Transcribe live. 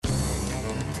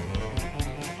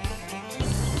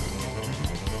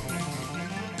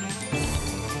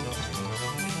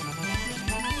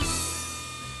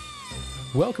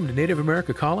Welcome to Native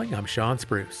America Calling. I'm Sean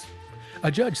Spruce. A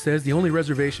judge says the only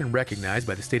reservation recognized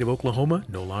by the state of Oklahoma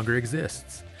no longer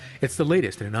exists. It's the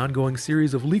latest in an ongoing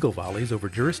series of legal volleys over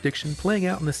jurisdiction playing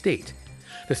out in the state.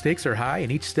 The stakes are high, and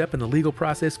each step in the legal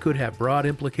process could have broad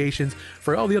implications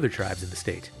for all the other tribes in the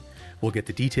state. We'll get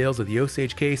the details of the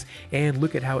Osage case and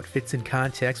look at how it fits in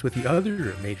context with the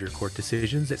other major court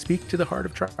decisions that speak to the heart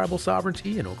of tribal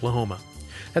sovereignty in Oklahoma.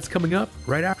 That's coming up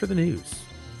right after the news.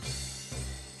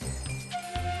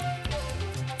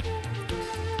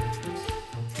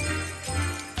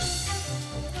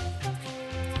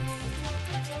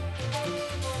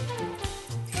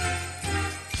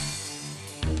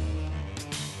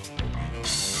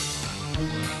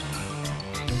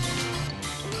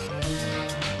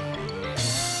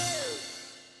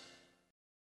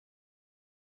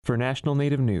 For National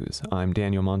Native News, I'm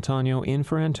Daniel Montano in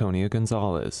for Antonia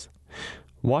Gonzalez.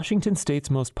 Washington State's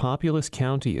most populous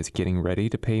county is getting ready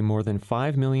to pay more than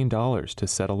 $5 million to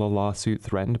settle a lawsuit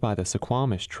threatened by the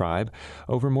Suquamish tribe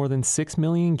over more than 6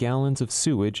 million gallons of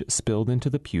sewage spilled into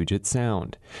the Puget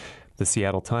Sound. The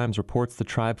Seattle Times reports the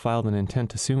tribe filed an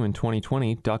intent to sue in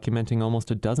 2020, documenting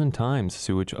almost a dozen times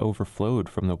sewage overflowed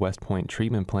from the West Point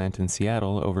treatment plant in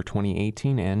Seattle over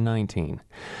 2018 and 19.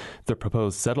 The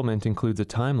proposed settlement includes a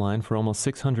timeline for almost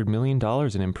 $600 million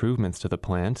in improvements to the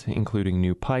plant, including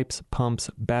new pipes, pumps,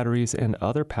 batteries, and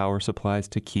other power supplies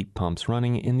to keep pumps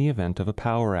running in the event of a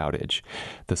power outage.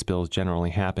 The spills generally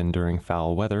happen during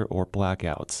foul weather or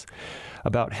blackouts.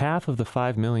 About half of the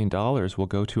 $5 million will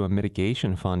go to a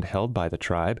mitigation fund held by the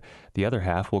tribe. The other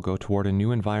half will go toward a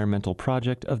new environmental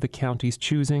project of the county's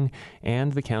choosing,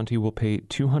 and the county will pay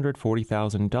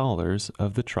 $240,000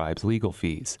 of the tribe's legal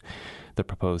fees. The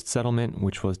proposed settlement,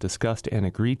 which was discussed and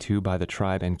agreed to by the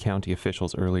tribe and county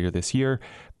officials earlier this year,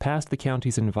 passed the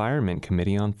county's Environment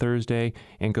Committee on Thursday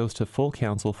and goes to full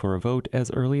council for a vote as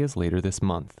early as later this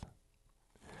month.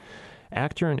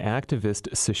 Actor and activist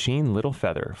Sacheen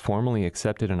Littlefeather formally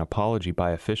accepted an apology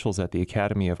by officials at the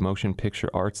Academy of Motion Picture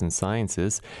Arts and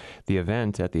Sciences. The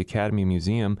event at the Academy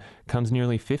Museum comes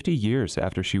nearly 50 years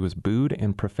after she was booed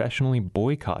and professionally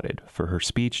boycotted for her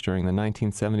speech during the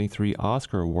 1973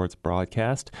 Oscar Awards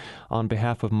broadcast on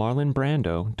behalf of Marlon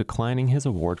Brando, declining his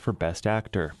award for Best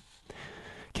Actor.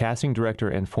 Casting director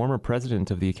and former president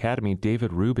of the Academy,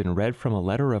 David Rubin, read from a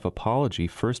letter of apology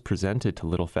first presented to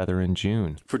Littlefeather in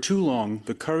June. For too long,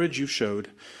 the courage you showed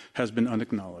has been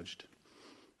unacknowledged.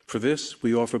 For this,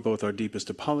 we offer both our deepest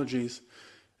apologies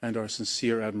and our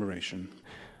sincere admiration.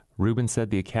 Rubin said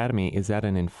the Academy is at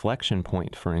an inflection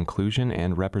point for inclusion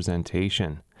and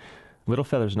representation.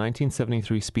 Littlefeather's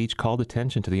 1973 speech called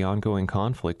attention to the ongoing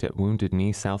conflict at Wounded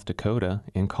Knee, South Dakota,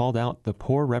 and called out the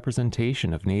poor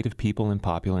representation of Native people in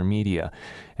popular media.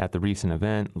 At the recent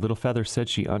event, Littlefeather said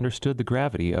she understood the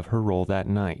gravity of her role that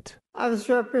night. I was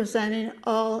representing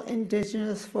all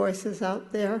Indigenous voices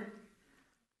out there,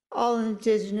 all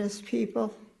Indigenous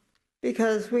people,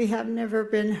 because we have never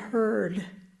been heard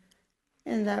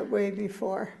in that way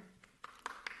before.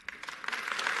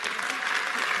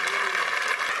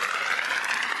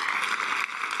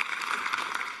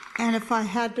 And if I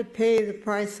had to pay the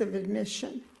price of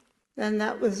admission, then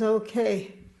that was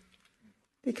okay,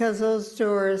 because those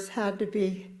doors had to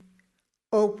be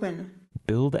open.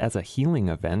 Billed as a healing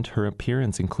event, her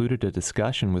appearance included a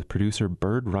discussion with producer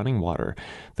Bird Runningwater,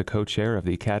 the co-chair of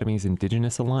the Academy's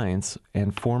Indigenous Alliance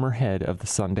and former head of the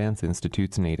Sundance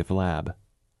Institute's Native Lab.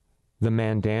 The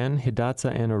Mandan, Hidatsa,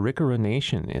 and Arikara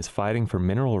Nation is fighting for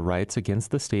mineral rights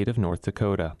against the state of North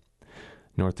Dakota.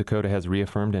 North Dakota has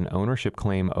reaffirmed an ownership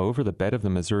claim over the bed of the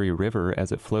Missouri River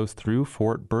as it flows through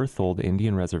Fort Berthold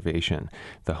Indian Reservation,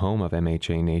 the home of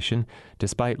MHA Nation,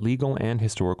 despite legal and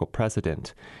historical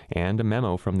precedent, and a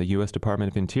memo from the U.S. Department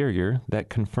of Interior that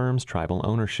confirms tribal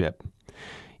ownership.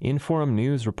 Inforum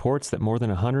News reports that more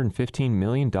than $115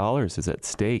 million is at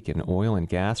stake in oil and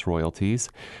gas royalties.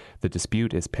 The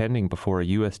dispute is pending before a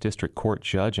U.S. District Court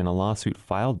judge in a lawsuit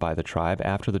filed by the tribe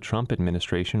after the Trump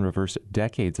administration reversed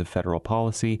decades of federal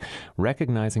policy,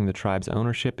 recognizing the tribe's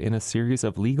ownership in a series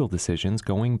of legal decisions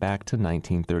going back to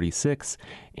 1936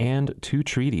 and two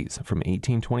treaties from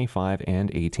 1825 and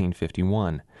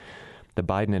 1851. The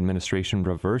Biden administration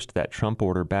reversed that Trump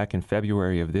order back in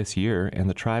February of this year, and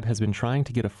the tribe has been trying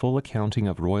to get a full accounting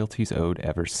of royalties owed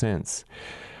ever since.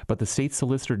 But the state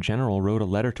solicitor general wrote a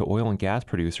letter to oil and gas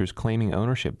producers claiming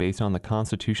ownership based on the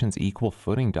Constitution's equal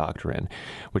footing doctrine,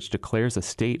 which declares a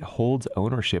state holds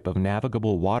ownership of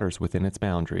navigable waters within its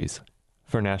boundaries.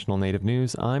 For National Native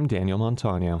News, I'm Daniel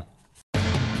Montano.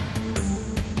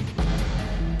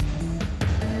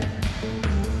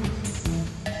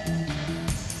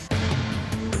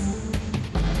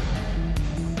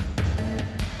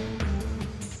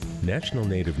 National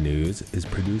Native News is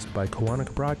produced by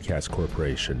Koahnic Broadcast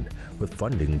Corporation with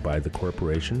funding by the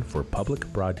Corporation for Public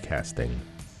Broadcasting.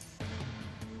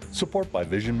 Support by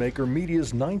Vision Maker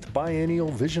Media's 9th Biennial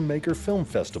Vision Maker Film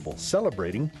Festival,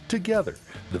 celebrating together.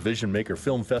 The Vision Maker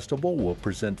Film Festival will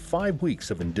present 5 weeks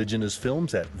of Indigenous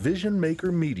films at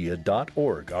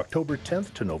visionmakermedia.org, October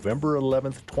 10th to November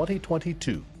 11th,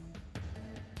 2022.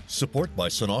 Support by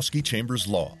Sonosky Chambers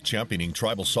Law, championing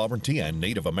tribal sovereignty and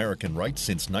Native American rights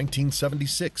since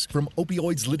 1976. From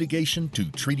opioids litigation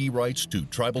to treaty rights to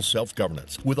tribal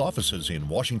self-governance. With offices in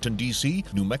Washington, D.C.,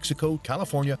 New Mexico,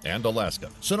 California, and Alaska.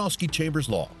 Sonosky Chambers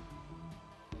Law.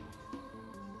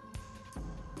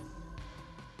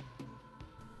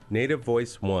 Native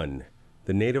Voice One,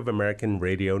 the Native American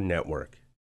Radio Network.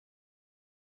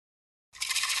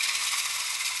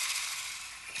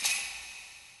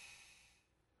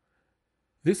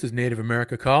 This is Native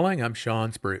America Calling. I'm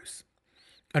Sean Spruce.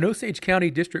 An Osage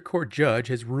County District Court judge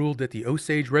has ruled that the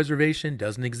Osage Reservation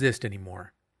doesn't exist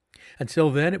anymore. Until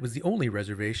then, it was the only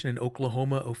reservation in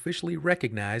Oklahoma officially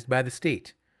recognized by the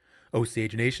state.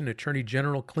 Osage Nation Attorney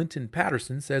General Clinton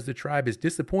Patterson says the tribe is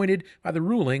disappointed by the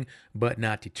ruling, but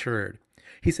not deterred.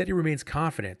 He said he remains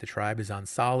confident the tribe is on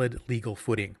solid legal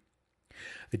footing.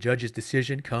 The judge's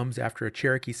decision comes after a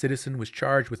Cherokee citizen was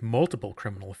charged with multiple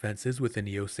criminal offenses within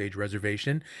the Osage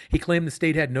Reservation. He claimed the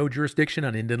state had no jurisdiction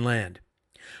on Indian land.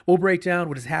 We'll break down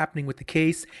what is happening with the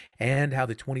case and how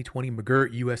the 2020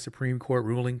 McGirt U.S. Supreme Court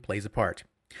ruling plays a part.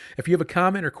 If you have a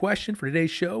comment or question for today's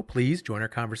show, please join our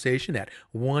conversation at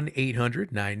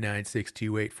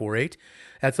 1-800-996-2848.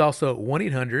 That's also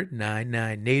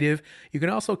 1-800-99-NATIVE. You can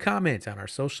also comment on our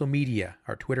social media.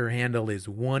 Our Twitter handle is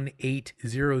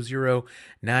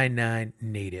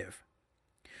 1-800-99-NATIVE.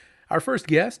 Our first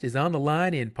guest is on the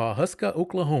line in Pawhuska,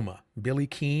 Oklahoma. Billy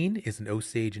Keene is an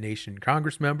Osage Nation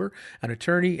Congress member, an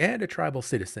attorney, and a tribal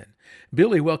citizen.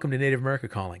 Billy, welcome to Native America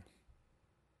Calling.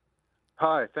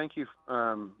 Hi, thank you.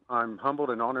 I'm humbled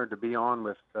and honored to be on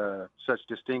with such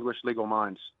distinguished legal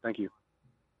minds. Thank you.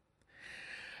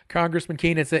 Congressman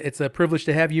Keene, it's a privilege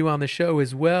to have you on the show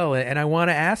as well. And I want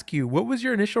to ask you, what was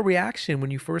your initial reaction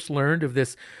when you first learned of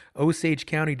this Osage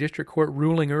County District Court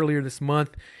ruling earlier this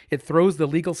month? It throws the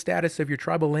legal status of your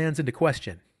tribal lands into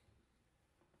question.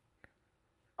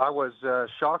 I was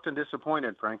shocked and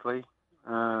disappointed, frankly.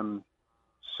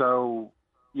 So,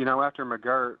 you know, after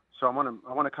McGirt, so I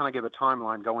want to kind of give a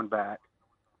timeline going back.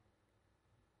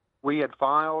 We had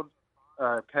filed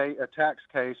a tax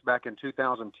case back in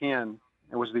 2010.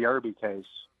 It was the Irby case.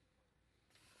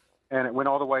 And it went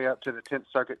all the way up to the 10th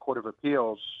Circuit Court of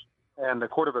Appeals. And the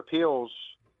Court of Appeals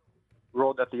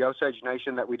ruled that the Osage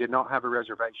Nation, that we did not have a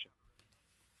reservation.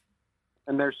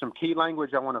 And there's some key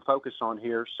language I want to focus on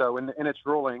here. So in its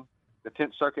ruling, the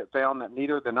 10th Circuit found that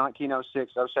neither the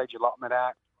 1906 Osage Allotment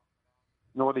Act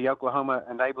nor the Oklahoma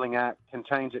Enabling Act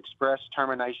contains express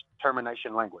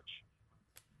termination language.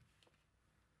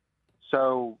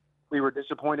 So we were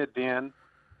disappointed then.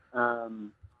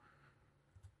 And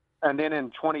then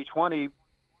in 2020,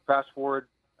 fast forward,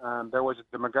 there was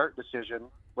the McGirt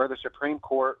decision where the Supreme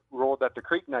Court ruled that the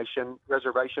Creek Nation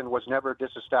reservation was never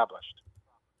disestablished.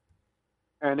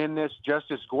 And in this,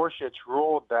 Justice Gorsuch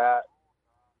ruled that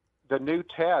the new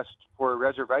test for a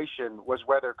reservation was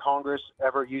whether Congress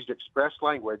ever used express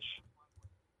language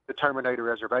to terminate a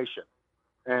reservation.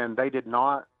 And they did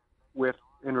not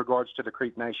in regards to the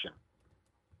Creek Nation.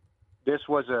 This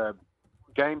was a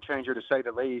game changer, to say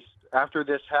the least. After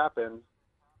this happened,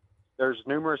 there's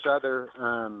numerous other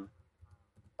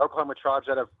Oklahoma tribes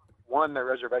that have won their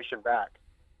reservation back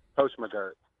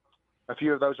post-McGirt. A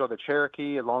few of those are the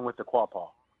Cherokee along with the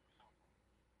Quapaw.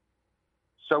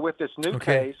 So with this new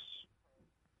case...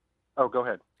 Oh, go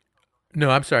ahead.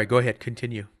 No, I'm sorry. Go ahead.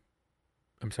 Continue.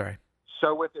 I'm sorry.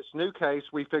 So with this new case,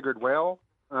 we figured, well,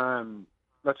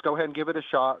 let's go ahead and give it a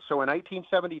shot. So in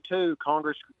 1872,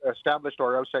 Congress established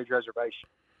our Osage Reservation.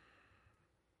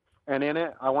 And in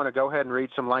it, I want to go ahead and read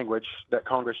some language that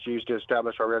Congress used to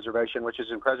establish our reservation, which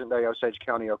is in present-day Osage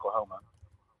County, Oklahoma.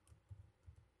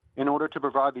 In order to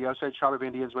provide the Osage Tribe of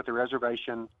Indians with a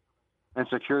reservation and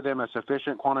secure them a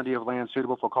sufficient quantity of land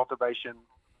suitable for cultivation,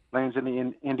 lands in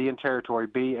the Indian Territory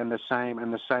be and the same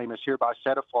is hereby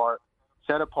set apart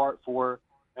for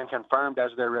and confirmed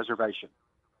as their reservation.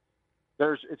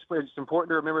 It's important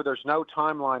to remember there's no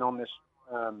timeline on this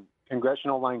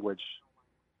congressional language,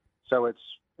 so it's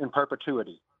in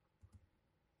perpetuity.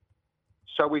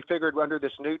 So we figured under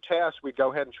this new test, we'd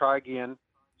go ahead and try again.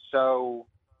 So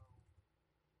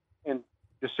in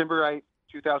December 8,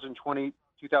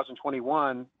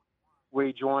 2021,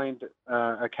 we joined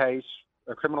a case,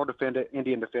 a criminal defendant,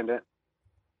 Indian defendant,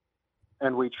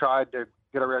 and we tried to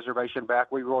get a reservation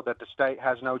back, we ruled that the state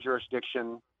has no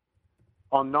jurisdiction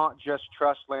on not just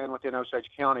trust land within Osage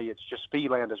County, it's just fee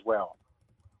land as well.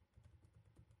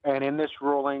 And in this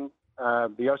ruling,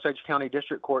 the Osage County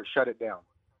District Court shut it down.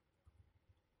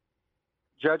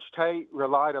 Judge Tate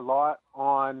relied a lot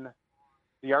on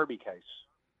the Irby case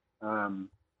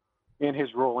in his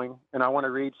ruling, and I want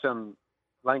to read some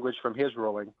language from his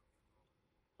ruling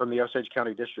from the Osage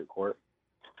County District Court.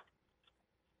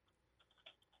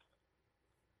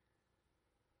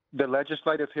 The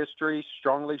legislative history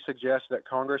strongly suggests that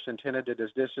Congress intended to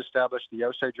disestablish the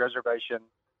Osage Reservation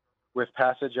with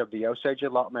passage of the Osage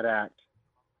Allotment Act.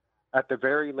 At the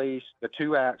very least, the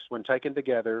two acts, when taken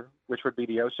together, which would be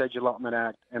the Osage Allotment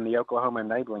Act and the Oklahoma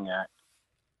Enabling Act,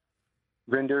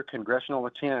 render congressional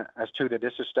intent as to the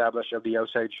disestablishment of the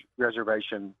Osage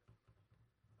Reservation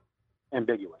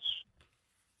ambiguous.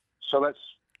 So let's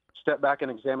step back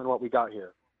and examine what we got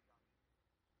here.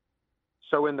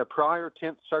 So in the prior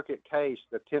 10th Circuit case,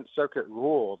 the 10th Circuit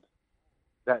ruled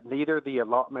that neither the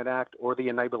Allotment Act or the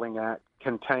Enabling Act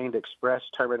contained express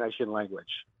termination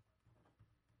language,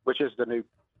 which is the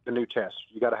new test.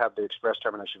 You got to have the express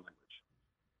termination language.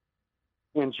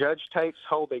 In Judge Tate's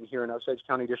holding here in Osage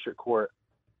County District Court,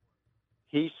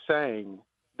 he's saying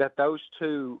that those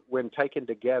two, when taken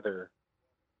together,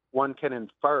 one can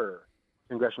infer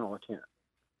congressional intent,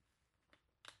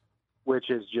 which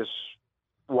is just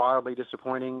wildly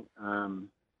disappointing.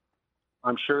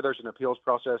 I'm sure there's an appeals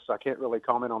process. I can't really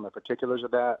comment on the particulars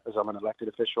of that as I'm an elected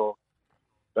official.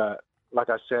 But like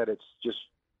I said, it's just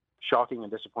shocking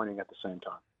and disappointing at the same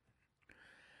time.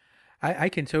 I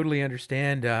can totally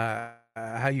understand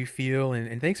how you feel,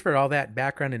 and thanks for all that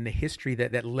background and the history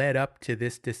that led up to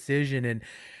this decision. And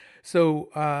so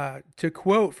to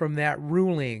quote from that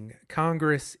ruling,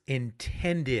 Congress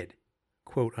intended,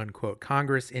 quote unquote,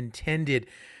 Congress intended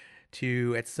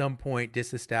to at some point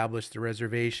disestablish the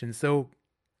reservation. So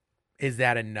is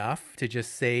that enough to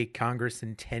just say Congress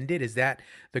intended? Is that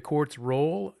the court's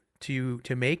role to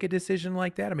make a decision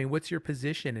like that? I mean, what's your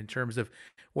position in terms of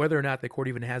whether or not the court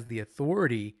even has the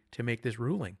authority to make this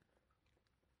ruling?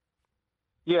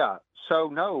 Yeah, so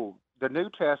no, the new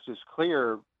test is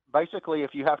clear. Basically,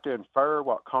 if you have to infer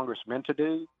what Congress meant to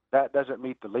do, that doesn't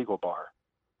meet the legal bar.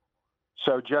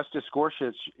 So Justice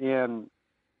Gorsuch in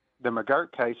the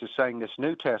McGirt case is saying this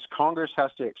new test, Congress has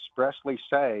to expressly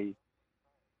say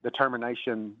the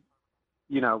termination,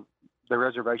 the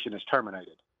reservation is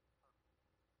terminated.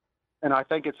 And I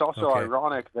think it's also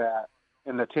ironic that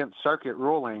in the 10th Circuit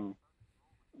ruling,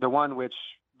 the one which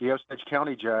the Osage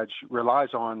County judge relies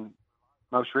on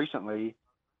most recently,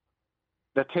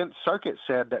 the 10th Circuit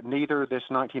said that neither this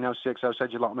 1906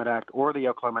 Osage Allotment Act or the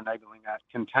Oklahoma Enabling Act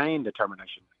contained the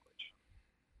termination language.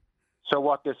 So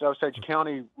what this Osage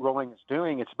County ruling is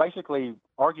doing, it's basically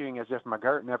arguing as if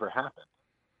McGirt never happened,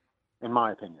 in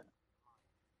my opinion.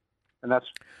 And that's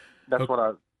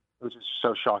which is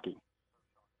so shocking.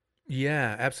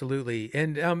 Yeah, absolutely.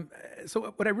 And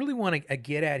so what I really want to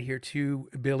get at here too,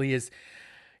 Billy, is,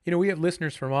 we have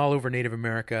listeners from all over Native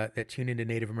America that tune into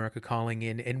Native America Calling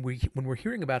in, and when we're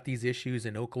hearing about these issues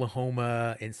in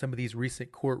Oklahoma and some of these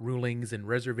recent court rulings and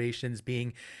reservations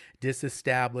being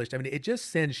disestablished, I mean, it just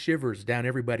sends shivers down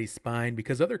everybody's spine,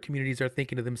 because other communities are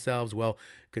thinking to themselves, well,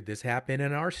 could this happen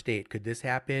in our state? Could this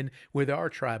happen with our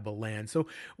tribal land? So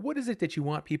what is it that you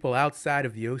want people outside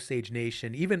of the Osage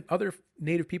Nation, even other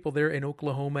Native people there in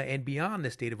Oklahoma and beyond the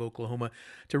state of Oklahoma,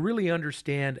 to really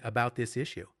understand about this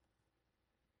issue?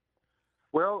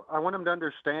 Well, I want them to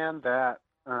understand that,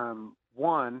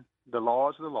 one, the law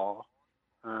is the law.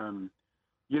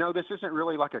 This isn't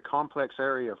really like a complex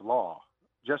area of law.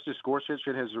 Justice Gorsuch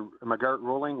in his McGirt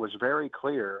ruling was very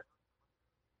clear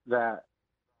that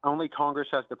only Congress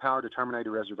has the power to terminate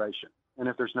a reservation. And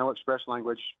if there's no express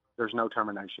language, there's no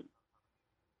termination.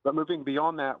 But moving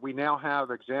beyond that, we now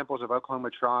have examples of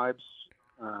Oklahoma tribes.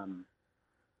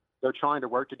 They're trying to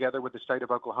work together with the state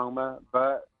of Oklahoma,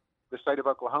 but the state of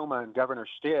Oklahoma and Governor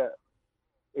Stitt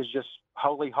is just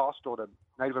wholly hostile to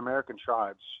Native American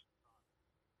tribes.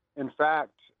 In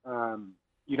fact,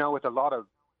 with a lot of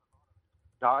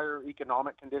dire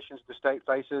economic conditions the state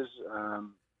faces,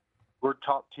 we're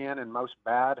top 10 in most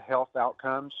bad health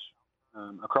outcomes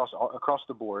across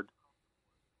the board.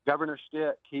 Governor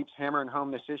Stitt keeps hammering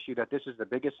home this issue that this is the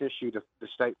biggest issue the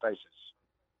state faces,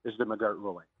 is the McGirt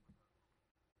ruling.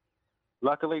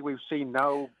 Luckily, we've seen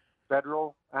no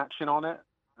federal action on it.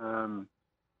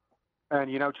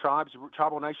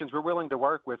 Tribal nations, we're willing to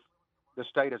work with the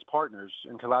state as partners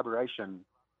in collaboration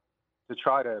to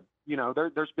try to,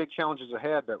 there's big challenges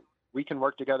ahead, but we can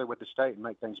work together with the state and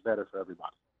make things better for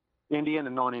everybody, Indian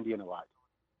and non-Indian alike.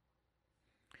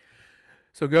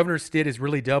 So Governor Stitt is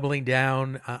really doubling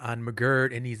down on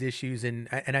McGirt and these issues, and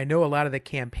I know a lot of the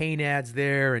campaign ads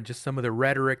there, and just some of the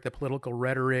rhetoric, the political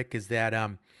rhetoric, is that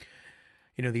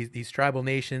these tribal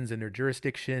nations and their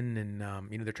jurisdiction, and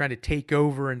they're trying to take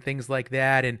over and things like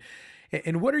that, and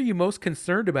what are you most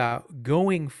concerned about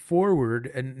going forward,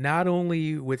 and not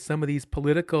only with some of these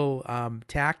political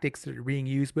tactics that are being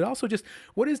used, but also just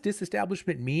what does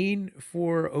disestablishment mean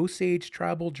for Osage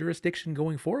tribal jurisdiction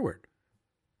going forward?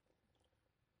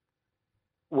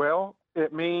 Well,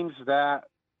 it means that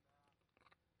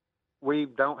we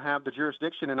don't have the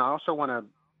jurisdiction. And I also want to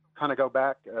kind of go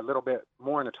back a little bit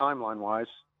more in the timeline wise.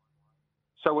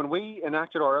 So when we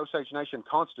enacted our Osage Nation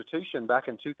Constitution back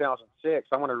in 2006,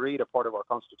 I want to read a part of our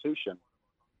Constitution.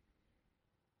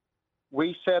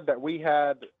 We said that we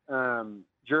had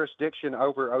jurisdiction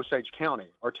over Osage County,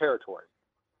 our territory.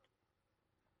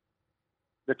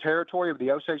 The territory of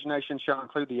the Osage Nation shall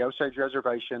include the Osage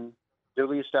Reservation,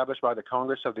 duly established by the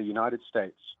Congress of the United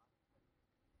States.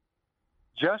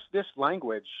 Just this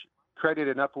language created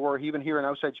an uproar even here in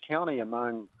Osage County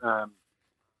among,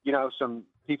 some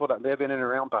people that live in and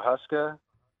around Pawhuska.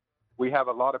 We have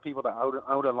a lot of people that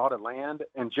own a lot of land,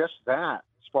 and just that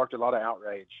sparked a lot of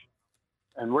outrage.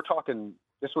 And we're talking,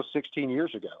 this was 16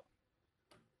 years ago.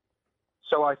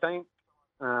 So I think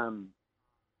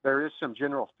there is some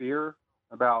general fear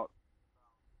about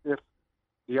if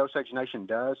the Osage Nation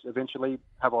does eventually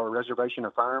have our reservation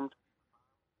affirmed.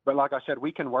 But like I said,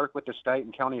 we can work with the state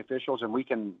and county officials, and we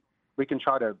can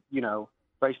try to,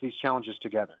 face these challenges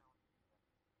together.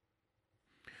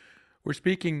 We're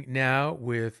speaking now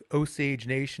with Osage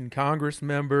Nation Congress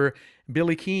member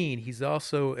Billy Keene. He's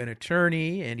also an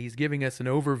attorney, and he's giving us an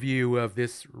overview of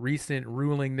this recent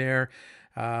ruling there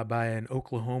by an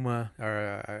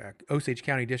Osage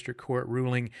County District Court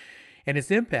ruling, and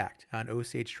its impact on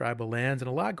Osage tribal lands. And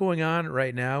a lot going on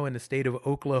right now in the state of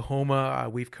Oklahoma.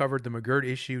 We've covered the McGirt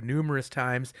issue numerous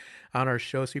times on our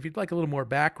show. So if you'd like a little more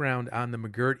background on the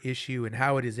McGirt issue and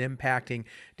how it is impacting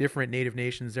different Native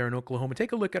nations there in Oklahoma,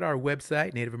 take a look at our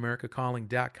website,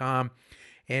 nativeamericacalling.com.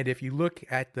 And if you look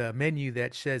at the menu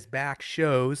that says back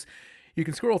shows, you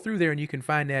can scroll through there and you can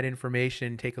find that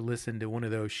information, take a listen to one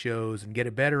of those shows, and get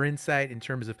a better insight in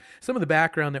terms of some of the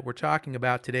background that we're talking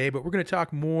about today. But we're going to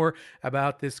talk more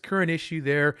about this current issue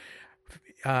there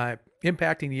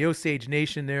impacting the Osage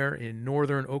Nation there in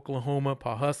northern Oklahoma,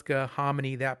 Pawhuska,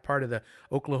 Hominy, that part of the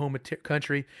Oklahoma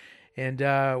country. And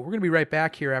we're going to be right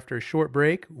back here after a short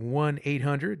break,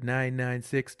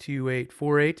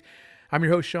 1-800-996-2848. I'm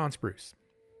your host, Sean Spruce.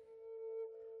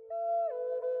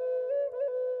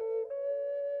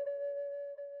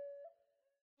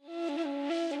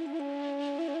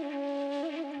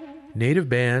 Native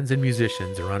bands and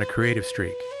musicians are on a creative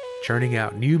streak, churning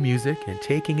out new music and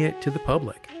taking it to the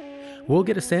public. We'll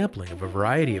get a sampling of a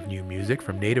variety of new music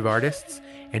from Native artists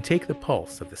and take the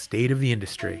pulse of the state of the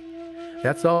industry.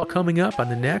 That's all coming up on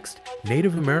the next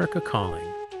Native America Calling.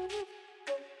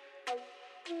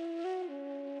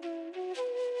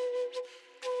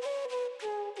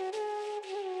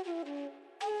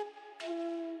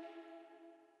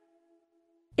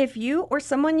 If you or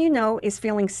someone you know is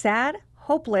feeling sad,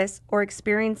 hopeless, or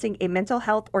experiencing a mental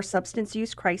health or substance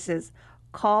use crisis,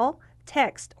 call,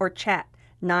 text, or chat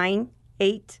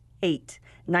 988.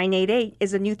 988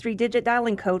 is a new 3-digit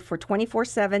dialing code for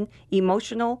 24/7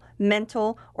 emotional,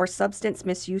 mental, or substance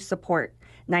misuse support.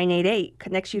 988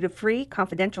 connects you to free,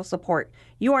 confidential support.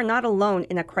 You are not alone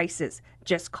in a crisis.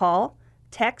 Just call,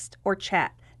 text, or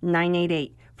chat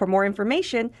 988. For more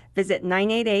information, visit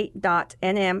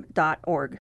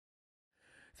 988.nm.org.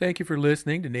 Thank you for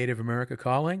listening to Native America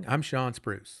Calling. I'm Sean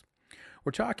Spruce.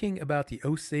 We're talking about the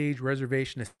Osage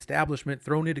Reservation establishment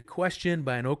thrown into question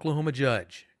by an Oklahoma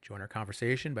judge. Join our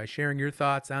conversation by sharing your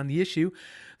thoughts on the issue.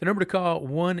 The number to call,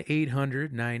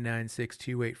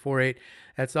 1-800-996-2848.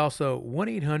 That's also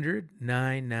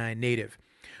 1-800-99-NATIVE.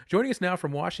 Joining us now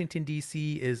from Washington,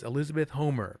 D.C. is Elizabeth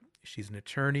Homer. She's an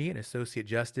attorney and associate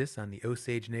justice on the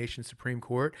Osage Nation Supreme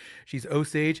Court. She's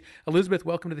Osage. Elizabeth,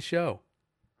 welcome to the show.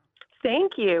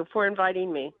 Thank you for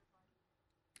inviting me.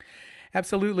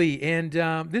 Absolutely. And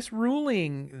this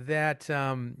ruling that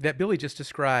Billy just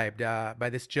described by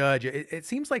this judge, it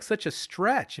seems like such a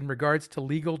stretch in regards to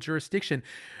legal jurisdiction.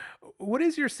 What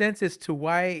is your sense as to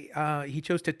why he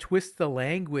chose to twist the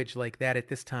language like that at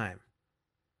this time?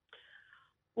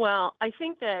 Well, I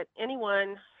think that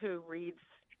anyone who reads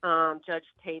Judge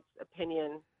Tate's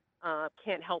opinion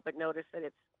can't help but notice that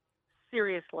it's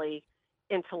seriously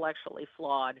intellectually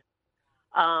flawed.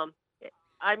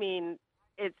 I mean,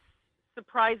 it's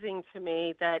surprising to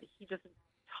me that he just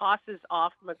tosses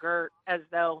off McGirt as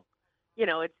though,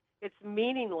 it's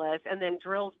meaningless, and then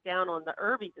drills down on the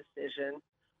Irby decision,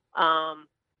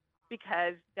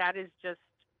 because that is just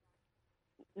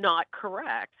not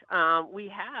correct. We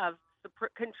have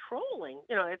controlling,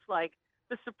 it's like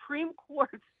the Supreme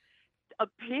Court's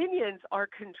opinions are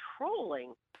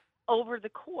controlling over the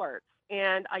courts.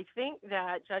 And I think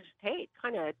that Judge Tate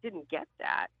kind of didn't get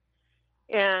that.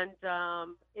 And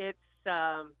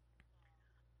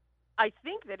I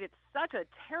think that it's such a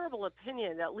terrible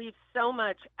opinion that leaves so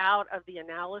much out of the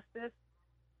analysis.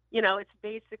 It's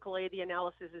basically, the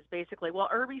analysis is basically, well,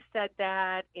 Irby said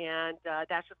that, and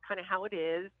that's just kind of how it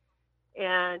is.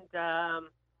 And,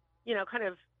 kind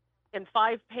of in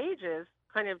 5 pages,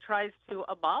 kind of tries to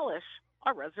abolish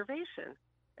our reservation.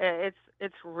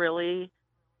 It's really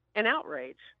an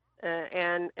outrage,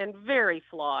 and very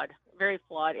flawed, very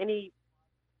flawed. You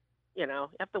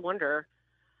have to wonder,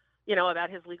 about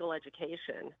his legal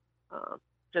education.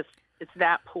 It's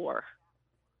that poor.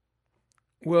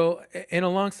 Well, and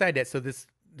alongside that, so this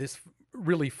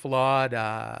really flawed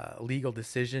legal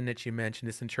decision that you mentioned,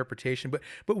 this interpretation, but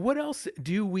what else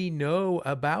do we know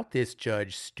about this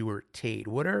Judge Stuart Tate?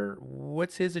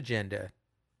 What's his agenda?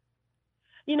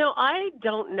 I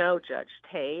don't know Judge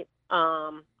Tate.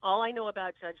 All I know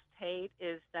about Judge Tate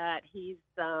is that he's,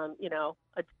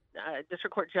 a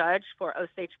district court judge for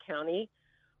Osage County,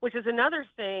 which is another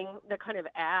thing that kind of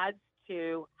adds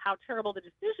to how terrible the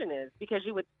decision is, because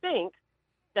you would think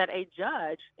that a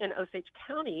judge in Osage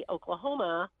County,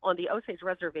 Oklahoma, on the Osage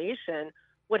Reservation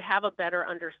would have a better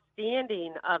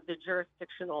understanding of the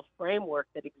jurisdictional framework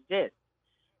that exists.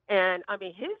 And I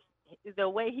mean, the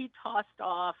way he tossed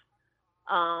off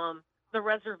the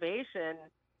reservation,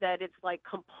 that it's like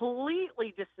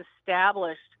completely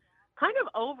disestablished, kind of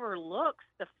overlooks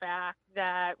the fact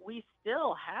that we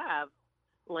still have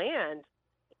land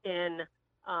in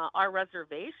our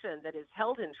reservation that is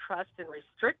held in trust and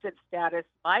restricted status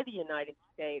by the United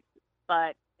States,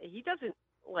 but he doesn't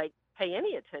pay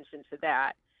any attention to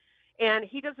that. And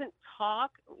he doesn't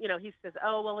talk, he says,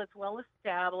 oh, well, it's well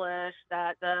established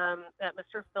that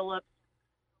Mr. Phillips,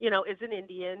 is an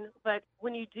Indian. But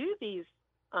when you do these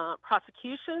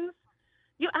prosecutions,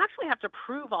 you actually have to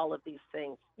prove all of these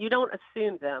things. You don't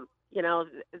assume them.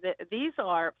 These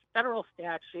are federal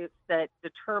statutes that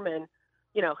determine,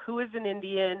 who is an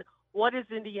Indian, what is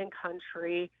Indian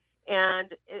country,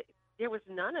 and there was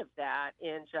none of that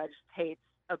in Judge Tate's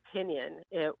opinion.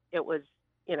 It was,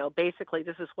 basically,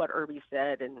 this is what Irby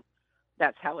said, and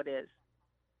that's how it is.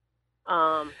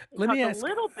 Let me ask a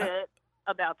little bit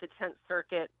about the 10th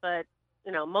Circuit, but,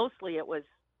 mostly it was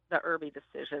the Irby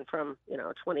decision from,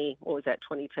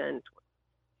 2010.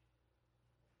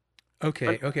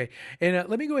 Okay. And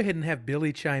let me go ahead and have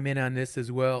Billy chime in on this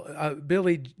as well.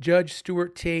 Billy, Judge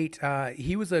Stuart Tate,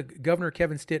 he was a Governor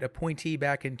Kevin Stitt appointee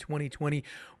back in 2020.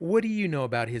 What do you know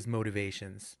about his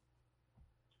motivations?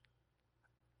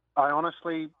 I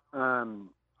honestly, I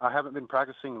haven't been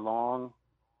practicing long.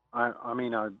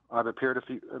 I've appeared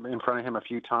in front of him a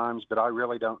few times, but I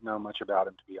really don't know much about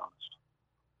him, to be honest.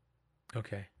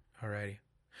 Okay. All righty.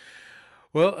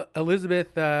 Well,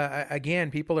 Elizabeth,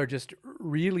 again, people are just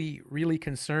really, really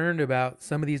concerned about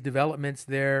some of these developments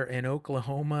there in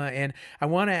Oklahoma. And I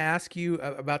want to ask you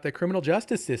about the criminal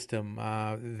justice system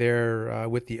there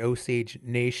with the Osage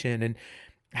Nation, and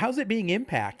how's it being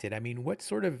impacted? I mean, what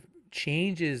sort of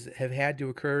changes have had to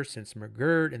occur since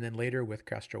McGirt and then later with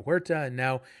Castro Huerta, and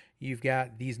now you've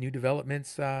got these new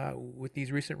developments with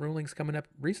these recent rulings coming up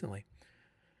recently?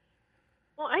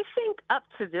 Well, I think up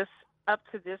to this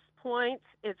point,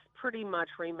 it's pretty much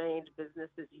remained business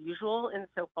as usual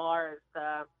insofar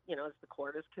as as the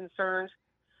court is concerned.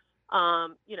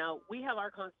 We have our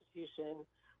Constitution,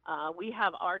 we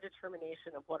have our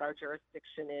determination of what our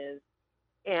jurisdiction is,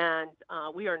 and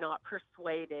we are not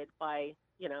persuaded by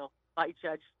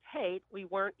Judge Tate. We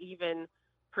weren't even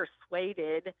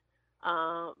persuaded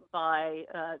by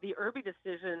the Irby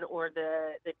decision or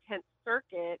the 10th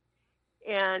Circuit,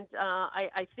 and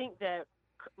I think that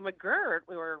McGirt,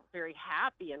 we were very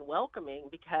happy and welcoming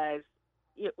because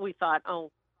we thought,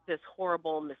 this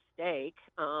horrible mistake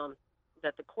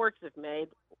that the courts have made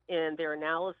in their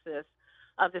analysis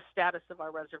of the status of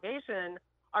our reservation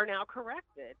are now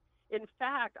corrected. In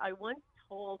fact, I once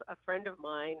told a friend of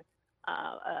mine,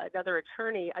 another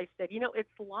attorney, I said,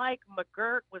 it's like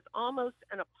McGirt was almost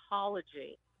an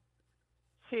apology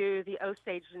to the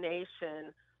Osage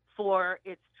Nation for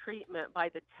its treatment by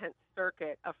the 10th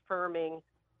Circuit affirming,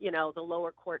 the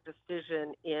lower court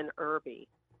decision in Irby.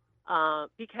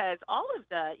 Because all of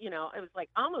the, it was like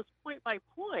almost point by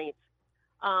point,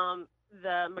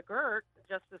 the McGirt,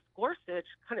 Justice Gorsuch,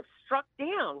 kind of struck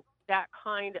down that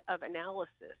kind of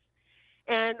analysis.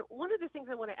 And one of the things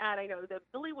I want to add, I know that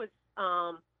Billy was,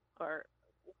 or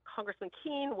Congressman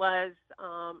Keene was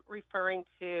referring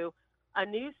to a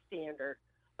new standard,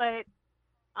 but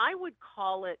I would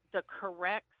call it the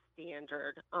correct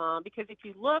standard because if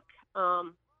you look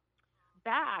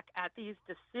back at these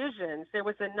decisions, there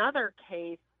was another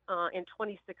case in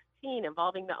 2016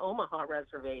 involving the Omaha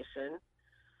Reservation,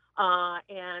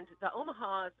 and the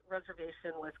Omaha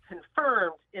Reservation was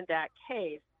confirmed in that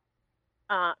case,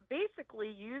 basically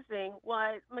using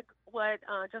what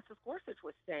Justice Gorsuch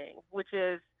was saying, which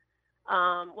is,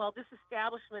 well, this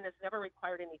establishment has never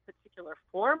required any particular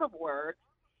form of words.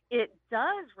 It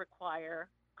does require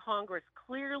Congress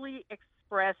clearly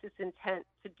express its intent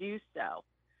to do so,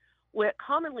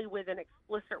 commonly with an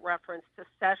explicit reference to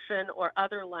cession or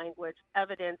other language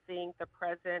evidencing the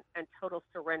present and total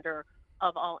surrender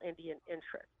of all Indian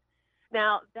interests.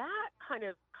 Now, that kind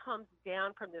of comes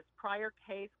down from this prior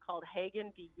case called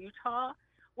Hagan v. Utah,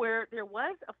 where there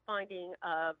was a finding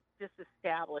of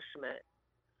disestablishment.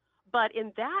 But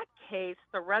in that case,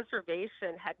 the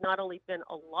reservation had not only been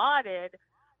allotted,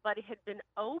 but it had been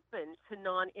open to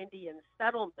non-Indian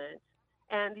settlement,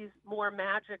 and these more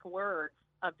magic words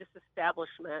of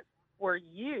disestablishment were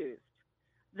used.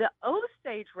 The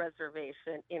Osage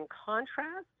Reservation, in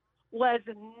contrast, was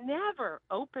never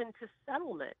open to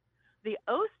settlement. The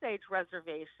Osage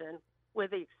Reservation,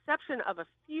 with the exception of a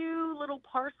few little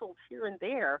parcels here and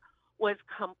there, was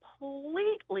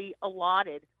completely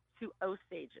allotted to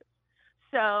Osages.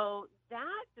 So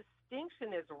that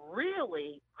distinction is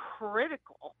really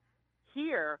critical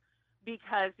here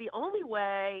because the only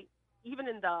way, even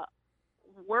in the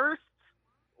worst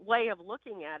way of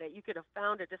looking at it, you could have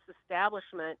found a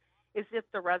disestablishment is if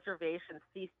the reservation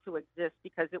ceased to exist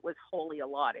because it was wholly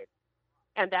allotted.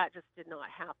 And that just did not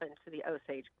happen to the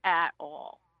Osage at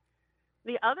all.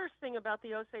 The other thing about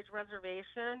the Osage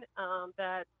Reservation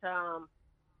that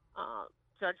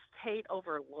Judge Tate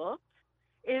overlooked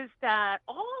is that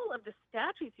all of the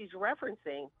statutes he's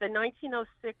referencing, the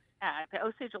 1906 Act, the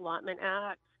Osage Allotment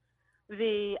Act,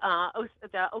 the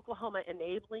Oklahoma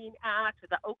Enabling Act,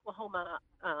 the Oklahoma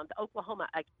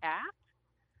Act,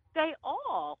 they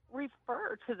all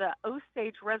refer to the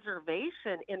Osage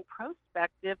Reservation in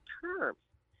prospective terms.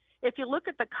 If you look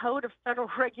at the Code of Federal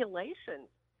Regulations,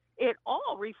 it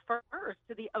all refers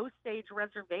to the Osage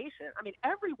Reservation. I mean,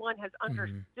 everyone has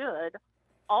understood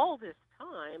all this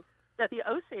time that the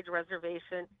Osage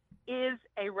Reservation is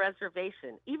a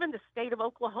reservation. Even the state of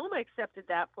Oklahoma accepted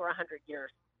that for 100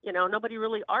 years. You know, nobody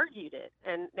really argued it.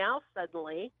 And now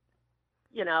suddenly,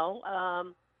 you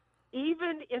know,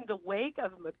 even in the wake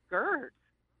of McGirt,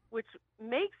 which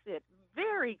makes it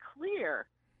very clear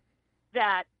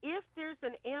that if there's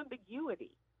an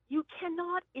ambiguity, you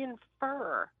cannot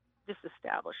infer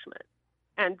disestablishment.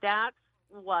 And that's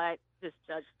what this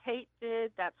Judge Tate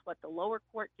did. That's what the lower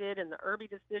court did in the Irby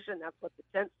decision. That's what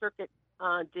the 10th Circuit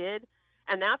did.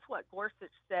 And that's what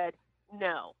Gorsuch said,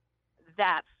 no,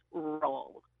 that's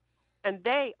wrong. And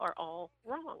they are all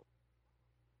wrong.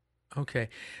 Okay,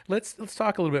 let's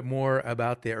talk a little bit more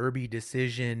about the Irby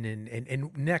decision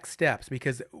and next steps,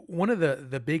 because one of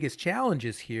the biggest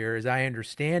challenges here, as I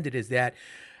understand it, is that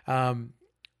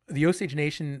the Osage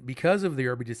Nation, because of the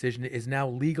Irby decision, is now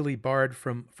legally barred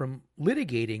from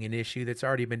litigating an issue that's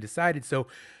already been decided. So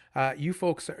you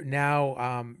folks are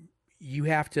now you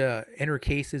have to enter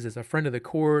cases as a friend of the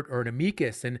court or an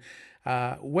amicus. And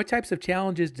what types of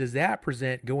challenges does that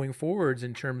present going forwards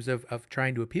in terms of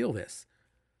trying to appeal this?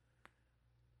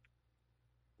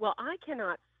 Well, I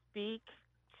cannot speak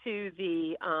to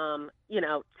the,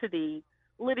 to the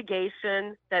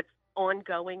litigation that's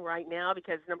ongoing right now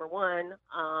because, number one,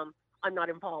 I'm not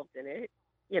involved in it,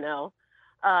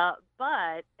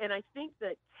 but I think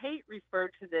that Tate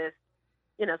referred to this,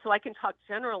 so I can talk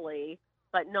generally,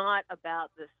 but not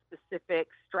about the specific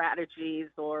strategies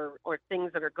or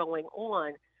things that are going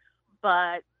on.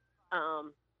 But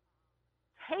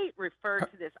Tate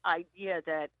referred to this idea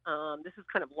that this is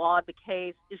kind of law of the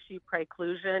case, issue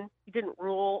preclusion. He didn't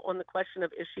rule on the question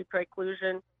of issue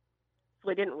preclusion, so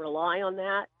he didn't rely on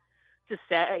that to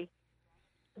say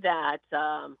that,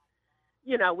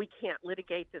 we can't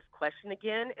litigate this question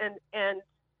again. And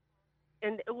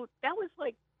that was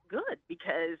like good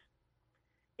because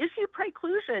issue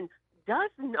preclusion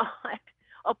does not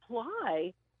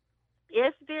apply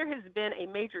if there has been a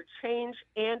major change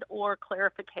and or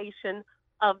clarification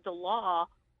of the law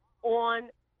on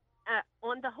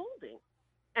the holding.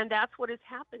 And that's what has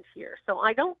happened here. So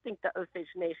I don't think the Osage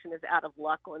Nation is out of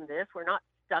luck on this. We're not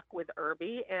stuck with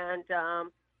Irby. And,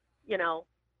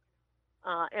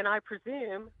 and I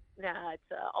presume that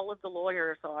all of the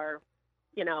lawyers are,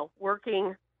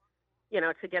 working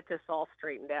to get this all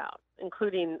straightened out,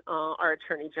 including our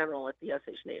Attorney General at the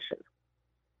Osage Nation.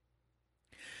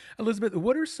 Elizabeth,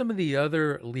 what are some of the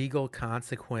other legal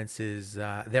consequences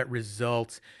that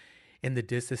result in the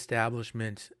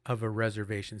disestablishment of a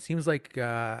reservation? Seems like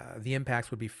the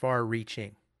impacts would be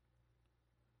far-reaching.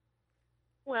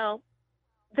 Well,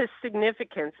 the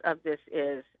significance of this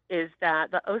is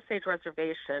that the Osage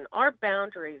Reservation, our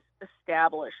boundaries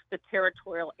establish the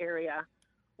territorial area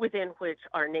within which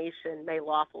our nation may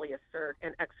lawfully assert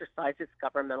and exercise its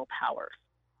governmental powers.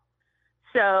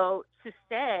 So to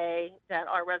say that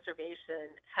our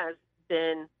reservation has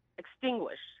been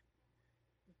extinguished,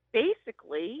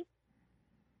 basically,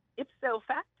 ipso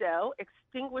facto,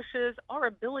 extinguishes our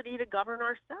ability to govern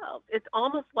ourselves. It's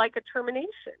almost like a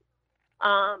termination.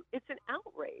 It's an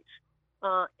outrage.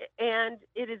 And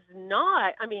it is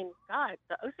not,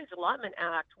 the Osage Allotment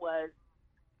Act was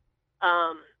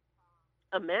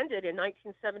amended in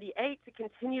 1978 to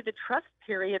continue the trust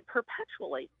period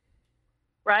perpetually,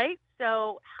 right?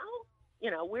 So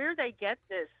how, where they get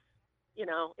this,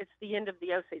 it's the end of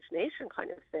the Osage Nation kind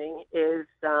of thing is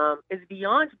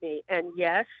beyond me. And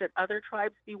yes, should other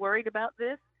tribes be worried about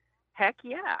this? Heck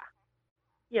yeah.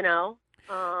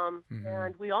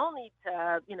 And we all need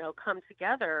to, come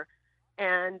together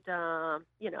and,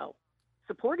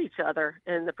 support each other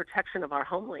in the protection of our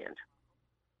homeland.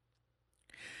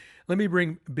 Let me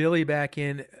bring Billy back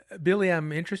in. Billy,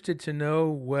 I'm interested to know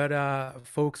what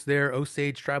folks there,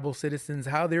 Osage tribal citizens,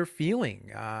 how they're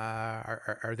feeling.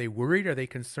 Are they worried? Are they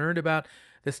concerned about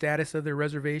the status of their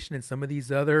reservation and some of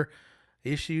these other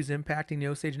issues impacting the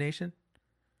Osage Nation?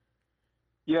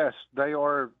 Yes, they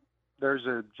are. There's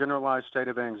a generalized state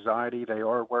of anxiety. They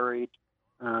are worried.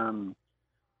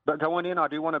 But going in, I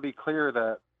do want to be clear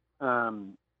that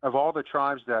of all the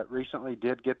tribes that recently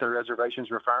did get their reservations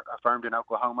affirmed in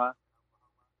Oklahoma,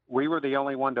 we were the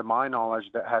only one, to my knowledge,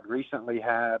 that had recently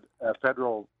had a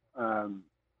federal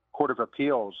Court of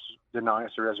Appeals deny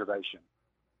us a reservation.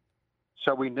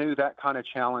 So we knew that kind of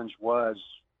challenge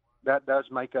that does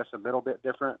make us a little bit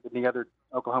different than the other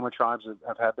Oklahoma tribes that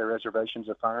have had their reservations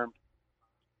affirmed.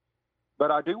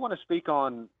 But I do want to speak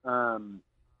on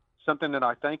something that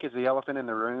I think is the elephant in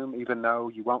the room, even though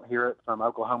you won't hear it from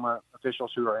Oklahoma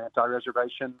officials who are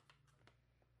anti-reservation,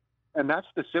 and that's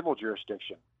the civil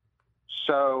jurisdiction.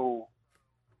 So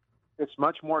it's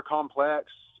much more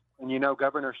complex. And,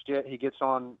 Governor Stitt, he gets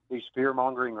on these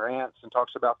fear-mongering rants and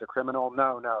talks about the criminal.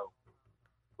 No.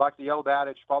 Like the old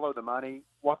adage, follow the money.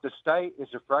 What the state is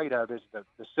afraid of is the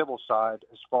civil side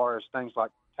as far as things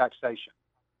like taxation.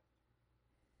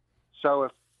 So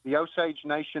if the Osage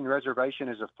Nation reservation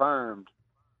is affirmed,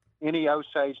 any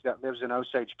Osage that lives in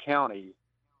Osage County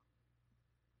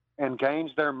and gains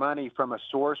their money from a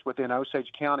source within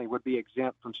Osage County would be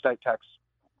exempt from state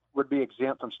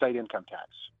income tax.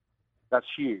 That's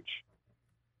huge.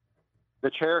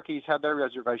 The Cherokees had their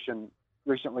reservation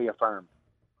recently affirmed.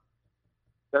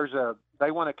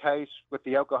 They won a case with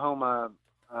the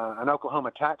an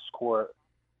Oklahoma tax court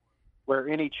where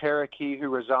any Cherokee who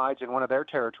resides in one of their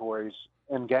territories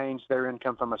and gains their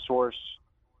income from a source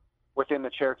within the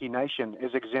Cherokee Nation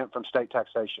is exempt from state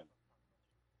taxation.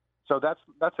 So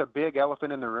that's a big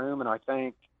elephant in the room, and I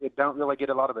think it don't really get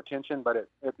a lot of attention, but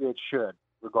it should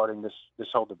regarding this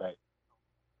whole debate.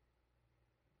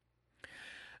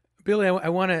 Billy, I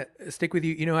want to stick with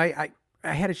you. I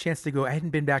had a chance to go. I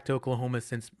hadn't been back to Oklahoma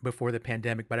since before the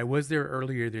pandemic, but I was there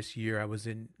earlier this year. I was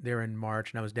there in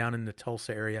March, and I was down in the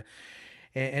Tulsa area,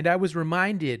 and I was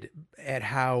reminded at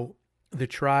how the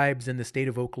tribes in the state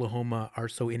of Oklahoma are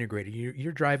so integrated.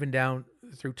 You're driving down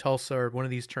through Tulsa or one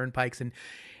of these turnpikes, and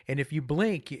if you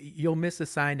blink, you'll miss a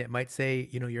sign that might say,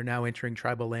 you're now entering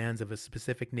tribal lands of a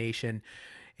specific nation.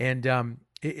 And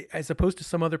as opposed to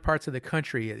some other parts of the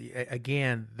country,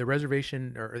 again, the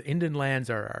reservation or Indian lands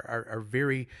are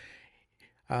very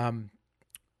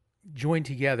joined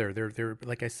together. They're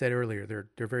like I said earlier,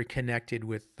 they're very connected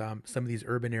with some of these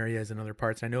urban areas and other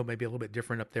parts. I know it might be a little bit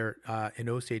different up there in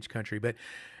Osage country, but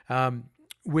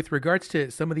with regards to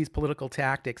some of these political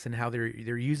tactics and how they're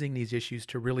using these issues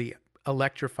to really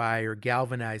electrify or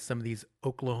galvanize some of these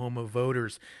Oklahoma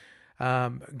voters.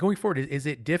 Going forward, is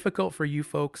it difficult for you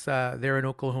folks there in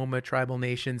Oklahoma, tribal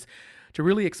nations, to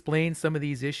really explain some of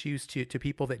these issues to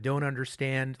people that don't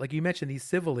understand? Like you mentioned, these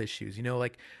civil issues,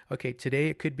 like, okay, today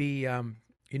it could be,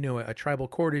 a tribal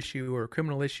court issue or a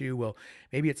criminal issue. Well,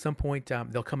 maybe at some point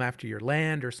they'll come after your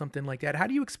land or something like that. How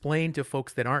do you explain to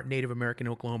folks that aren't Native American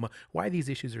in Oklahoma why these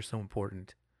issues are so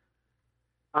important?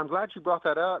 I'm glad you brought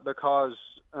that up because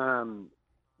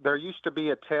there used to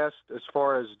be a test as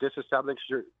far as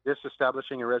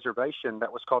disestablishing a reservation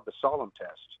that was called the Solemn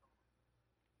Test.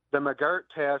 The McGirt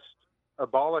test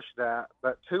abolished that,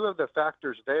 but two of the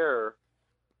factors there,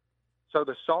 so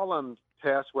the Solemn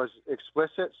test was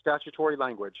explicit statutory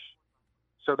language.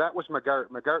 So that was McGirt.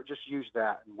 McGirt just used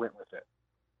that and went with it.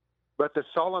 But the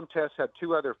Solemn test had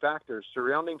two other factors,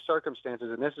 surrounding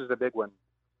circumstances, and this is the big one,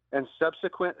 and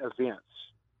subsequent events.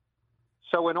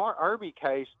 So in our Irby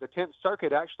case, the 10th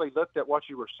Circuit actually looked at what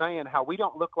you were saying, how we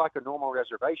don't look like a normal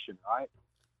reservation, right?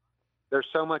 There's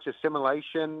so much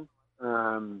assimilation.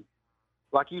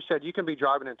 Like you said, you can be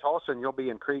driving in Tulsa and you'll be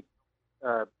in Creek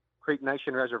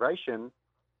Nation Reservation.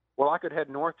 Well, I could head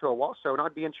north to Owasso and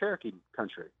I'd be in Cherokee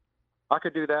country. I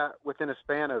could do that within a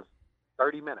span of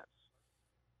 30 minutes.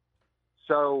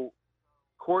 So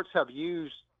courts have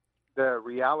used the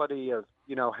reality of,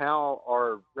 how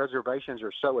our reservations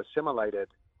are so assimilated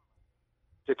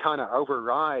to kind of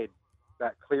override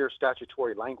that clear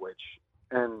statutory language.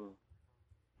 And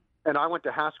I went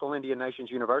to Haskell Indian Nations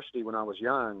University when I was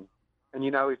young. And,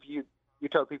 if you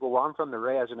told people, well, I'm from the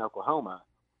res in Oklahoma,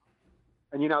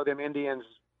 and, them Indians,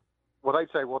 well, they'd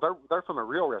say, well, they're from a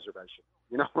real reservation.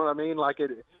 You know what I mean? Like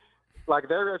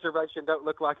their reservation don't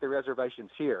look like the reservations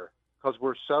here because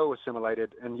we're so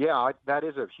assimilated. And, that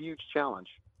is a huge challenge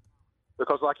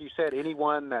because, like you said,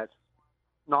 anyone that's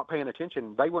not paying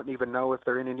attention, they wouldn't even know if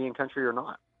they're in Indian country or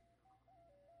not.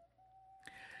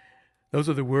 Those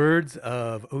are the words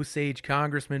of Osage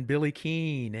Congressman Billy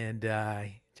Keene, and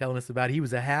telling us about he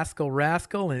was a Haskell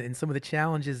rascal and some of the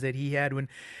challenges that he had when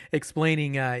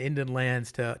explaining Indian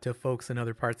lands to folks in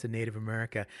other parts of Native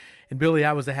America. And Billy,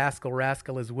 I was a Haskell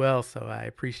rascal as well, so I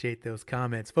appreciate those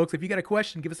comments. Folks, if you got a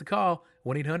question, give us a call,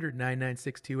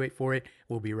 1-800-996-2848.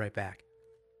 We'll be right back.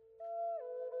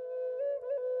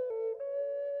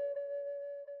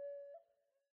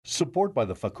 Support by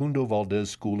the Facundo Valdez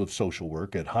School of Social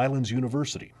Work at Highlands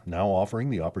University, now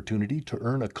offering the opportunity to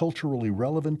earn a culturally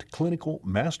relevant clinical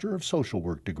Master of Social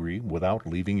Work degree without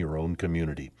leaving your own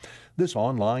community. This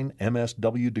online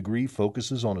MSW degree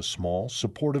focuses on a small,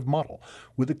 supportive model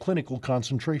with a clinical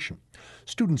concentration.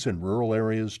 Students in rural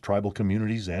areas, tribal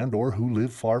communities, and/or who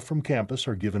live far from campus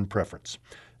are given preference.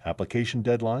 Application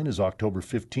deadline is October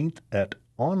 15th at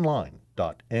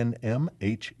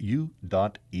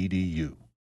online.nmhu.edu.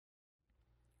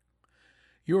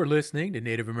 You're listening to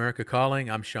Native America Calling.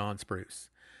 I'm Sean Spruce.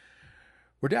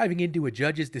 We're diving into a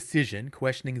judge's decision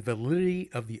questioning the validity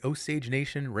of the Osage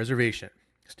Nation Reservation.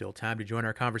 Still time to join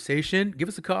our conversation. Give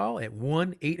us a call at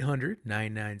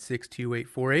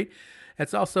 1-800-996-2848.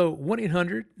 That's also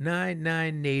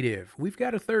 1-800-99-NATIVE. We've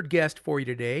got a third guest for you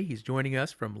today. He's joining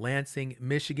us from Lansing,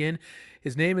 Michigan.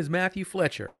 His name is Matthew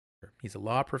Fletcher. He's a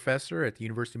law professor at the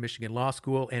University of Michigan Law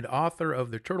School and author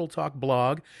of the Turtle Talk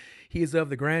blog. He is of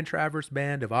the Grand Traverse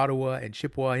Band of Ottawa and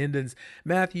Chippewa Indians.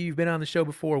 Matthew, you've been on the show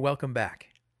before. Welcome back.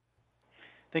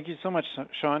 Thank you so much,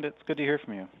 Sean. It's good to hear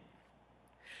from you.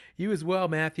 You as well,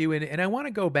 Matthew. And I want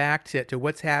to go back to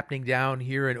what's happening down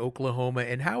here in Oklahoma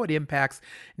and how it impacts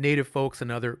Native folks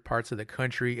in other parts of the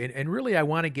country. And really, I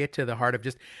want to get to the heart of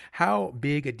just how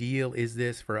big a deal is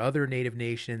this for other Native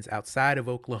nations outside of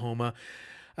Oklahoma.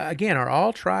 Again, are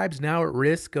all tribes now at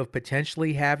risk of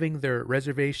potentially having their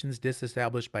reservations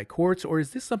disestablished by courts, or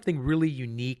is this something really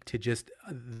unique to just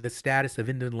the status of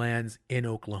Indian lands in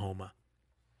Oklahoma?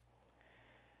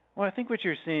 Well, I think what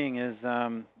you're seeing is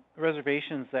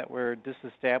reservations that were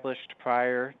disestablished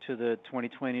prior to the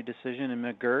 2020 decision in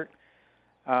McGirt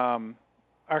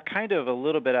are kind of a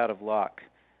little bit out of luck.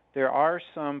 There are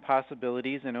some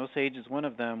possibilities, and Osage is one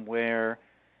of them, where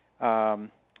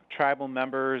tribal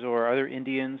members or other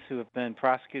Indians who have been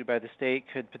prosecuted by the state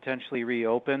could potentially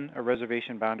reopen a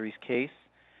reservation boundaries case.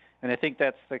 And I think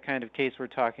that's the kind of case we're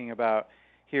talking about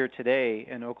here today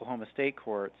in Oklahoma state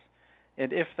courts.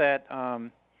 And if that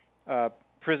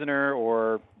prisoner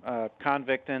or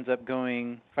convict ends up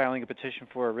filing a petition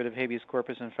for a writ of habeas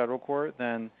corpus in federal court,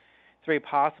 then it's very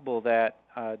possible that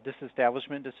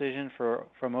disestablishment decision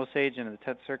from Osage and the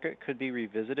 10th Circuit could be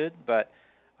revisited, but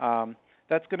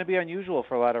that's going to be unusual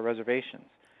for a lot of reservations.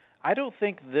 I don't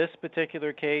think this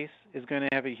particular case is going to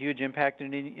have a huge impact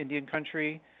in Indian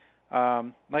country.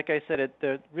 Like I said,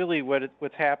 really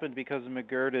what's happened because of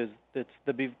McGirt is it's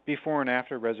the before and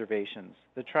after reservations.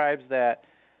 The tribes that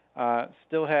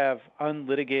still have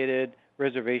unlitigated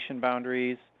reservation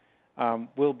boundaries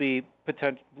will be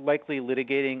likely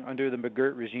litigating under the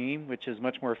McGirt regime, which is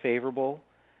much more favorable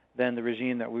than the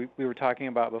regime that we were talking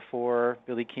about before.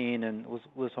 Billy Keene and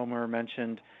Liz Homer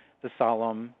mentioned the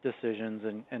Solemn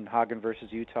decisions and Hagen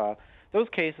versus Utah. Those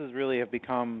cases really have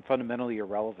become fundamentally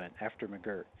irrelevant after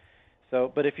McGirt.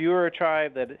 But if you are a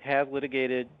tribe that has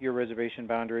litigated your reservation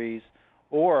boundaries,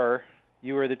 or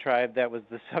you were the tribe that was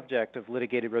the subject of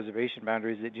litigated reservation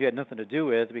boundaries that you had nothing to do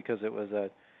with because it was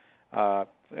a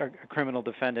criminal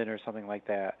defendant or something like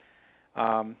that,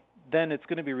 then it's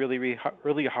going to be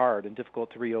really hard and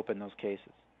difficult to reopen those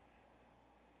cases.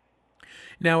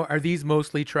 Now, are these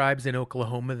mostly tribes in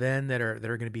Oklahoma then that are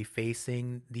going to be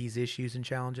facing these issues and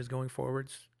challenges going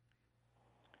forwards?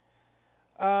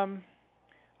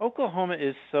 Oklahoma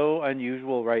is so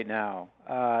unusual right now.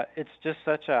 It's just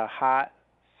such a hot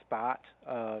spot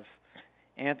of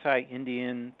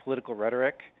anti-Indian political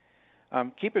rhetoric.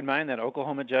 Keep in mind that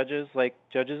Oklahoma judges, like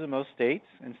judges in most states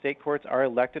and state courts, are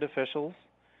elected officials.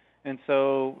 And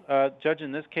so judge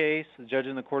in this case, the judge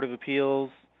in the Court of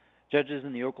Appeals, judges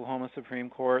in the Oklahoma Supreme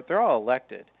Court, they're all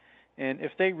elected. And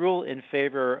if they rule in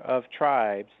favor of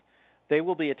tribes, they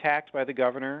will be attacked by the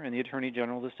governor and the attorney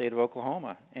general of the state of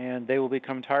Oklahoma. And they will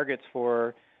become targets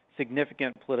for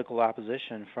significant political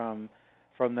opposition from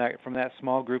that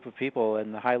small group of people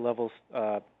and the high-level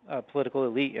political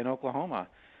elite in Oklahoma.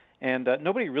 And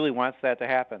nobody really wants that to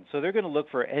happen. So they're going to look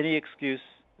for any excuse.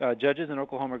 Judges in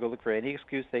Oklahoma are going to look for any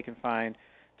excuse they can find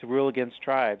to rule against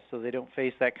tribes so they don't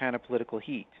face that kind of political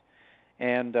heat.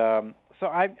 And so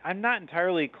I'm not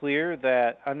entirely sure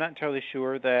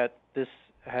that this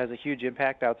has a huge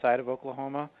impact outside of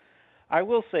Oklahoma. I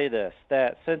will say this,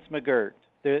 that since McGirt,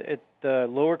 the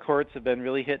lower courts have been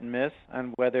really hit and miss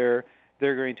on whether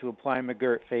they're going to apply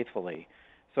McGirt faithfully.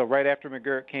 So right after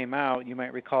McGirt came out, you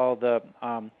might recall the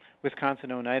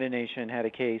Wisconsin Oneida Nation had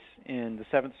a case in the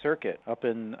Seventh Circuit up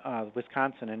in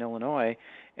Wisconsin and Illinois,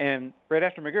 and right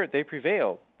after McGirt, they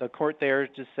prevailed. The court there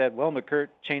just said, well, McGirt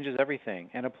changes everything,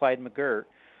 and applied McGirt,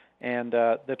 and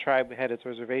the tribe had its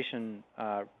reservation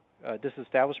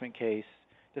disestablishment case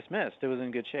dismissed. It was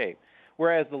in good shape.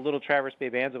 Whereas the Little Traverse Bay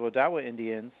Bands of Odawa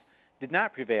Indians did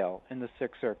not prevail in the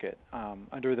Sixth Circuit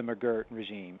under the McGirt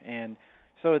regime. And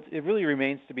so it really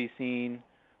remains to be seen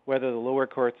whether the lower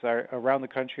courts around the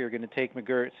country are going to take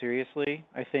McGirt seriously.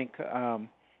 I think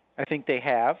they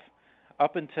have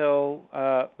up until,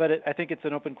 but I think it's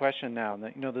an open question now.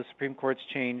 The Supreme Court's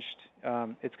changed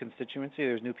its constituency.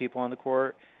 There's new people on the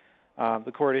court.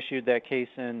 The court issued that case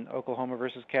in Oklahoma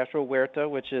versus Castro Huerta,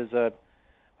 which is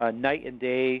a night and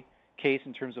day case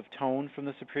in terms of tone from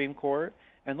the Supreme Court.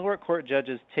 And lower court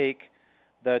judges take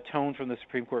the tone from the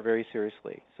Supreme Court very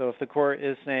seriously. So if the court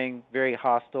is saying very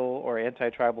hostile or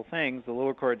anti-tribal things, the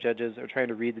lower court judges are trying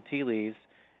to read the tea leaves,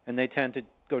 and they tend to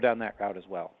go down that route as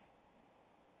well.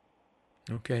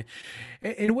 Okay.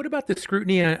 And what about the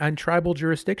scrutiny on tribal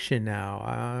jurisdiction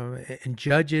now? And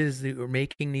judges who are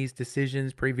making these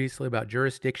decisions previously about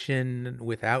jurisdiction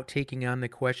without taking on the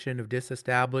question of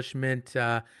disestablishment,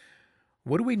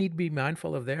 what do we need to be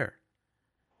mindful of there?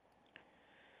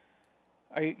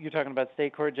 Are you talking about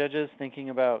state court judges thinking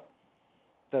about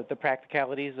the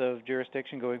practicalities of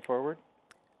jurisdiction going forward?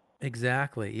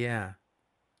 Exactly, yeah.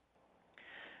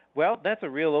 Well, that's a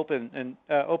real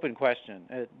open question.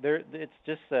 It's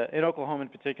just in Oklahoma in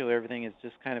particular, everything is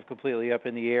just kind of completely up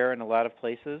in the air in a lot of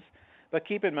places. But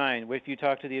keep in mind, if you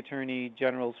talk to the attorney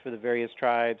generals for the various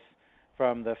tribes,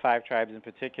 from the 5 tribes in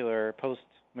particular,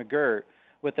 post-McGirt,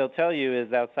 what they'll tell you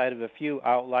is outside of a few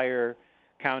outlier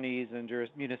counties and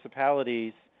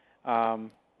municipalities,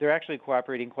 they're actually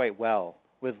cooperating quite well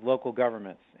with local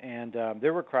governments. And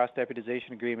there were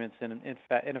cross-deputization agreements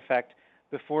in effect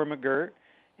before McGirt,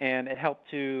 and it helped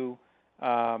to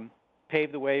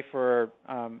pave the way for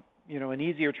an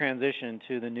easier transition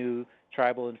to the new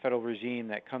tribal and federal regime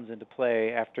that comes into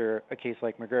play after a case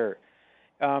like McGirt.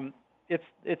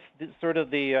 It's sort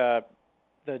of the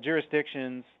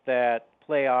jurisdictions that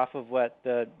play off of what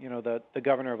the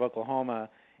governor of Oklahoma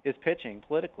is pitching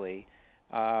politically,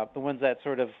 the ones that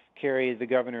sort of carry the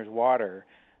governor's water,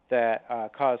 that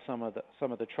cause some of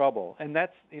the trouble. And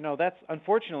that's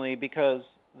unfortunately, because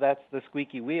that's the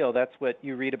squeaky wheel. That's what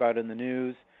you read about in the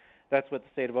news. That's what the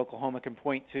state of Oklahoma can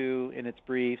point to in its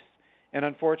briefs. And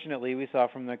unfortunately, we saw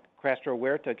from the Castro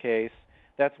Huerta case,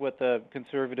 that's what the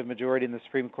conservative majority in the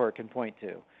Supreme Court can point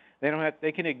to.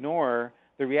 They can ignore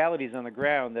the realities on the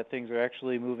ground that things are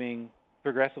actually moving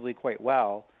progressively quite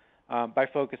well by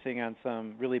focusing on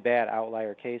some really bad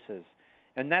outlier cases.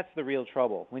 And that's the real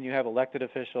trouble. When you have elected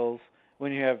officials,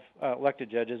 when you have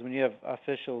elected judges, when you have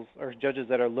officials or judges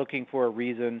that are looking for a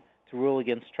reason to rule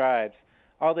against tribes,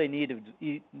 all they need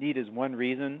is one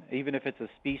reason, even if it's a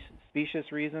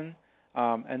specious reason,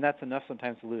 and that's enough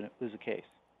sometimes to lose a case.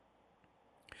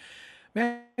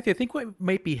 Matthew, I think what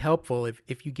might be helpful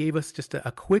if you gave us just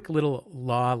a quick little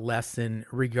law lesson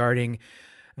regarding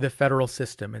the federal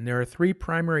system, and there are three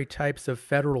primary types of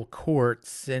federal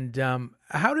courts. And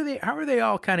how are they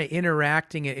all kind of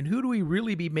interacting, and who do we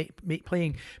really be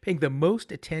paying the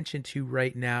most attention to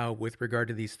right now with regard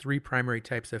to these three primary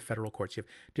types of federal courts? You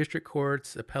have district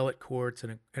courts, appellate courts,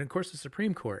 and of course the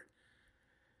Supreme Court.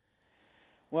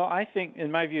 Well, I think,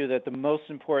 in my view, that the most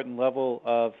important level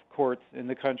of courts in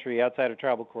the country outside of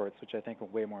tribal courts, which I think are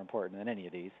way more important than any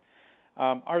of these,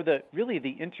 are the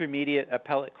intermediate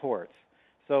appellate courts.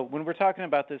 So when we're talking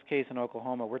about this case in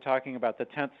Oklahoma, we're talking about the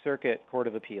 10th Circuit Court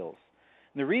of Appeals.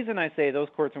 And the reason I say those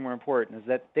courts are more important is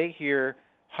that they hear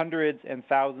hundreds and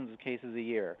thousands of cases a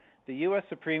year. The U.S.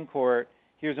 Supreme Court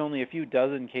hears only a few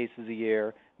dozen cases a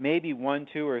year, maybe 1,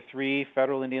 2, or 3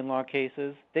 federal Indian law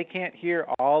cases. They can't hear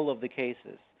all of the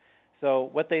cases. So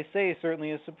what they say certainly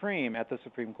is supreme at the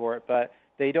Supreme Court, but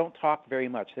they don't talk very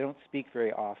much. They don't speak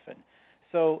very often.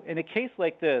 So in a case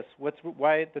like this,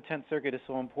 why the 10th Circuit is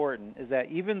so important is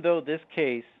that even though this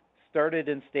case started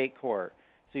in state court,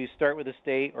 so you start with a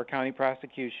state or county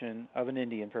prosecution of an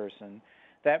Indian person,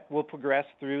 that will progress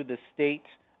through the state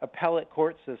appellate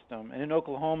court system. And in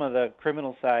Oklahoma, the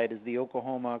criminal side is the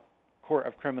Oklahoma Court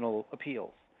of Criminal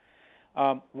Appeals.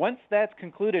 Once that's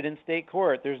concluded in state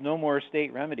court, there's no more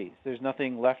state remedies. There's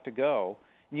nothing left to go.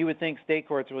 And you would think state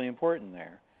court's really important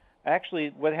there.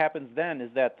 Actually, what happens then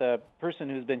is that the person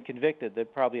who's been convicted, they're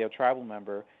probably a tribal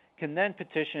member, can then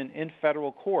petition in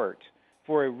federal court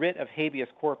for a writ of habeas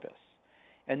corpus.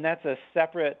 And that's a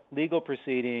separate legal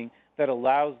proceeding that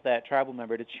allows that tribal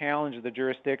member to challenge the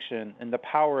jurisdiction and the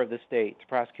power of the state to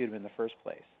prosecute him in the first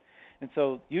place. And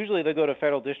so usually they go to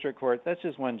federal district court. That's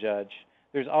just one judge.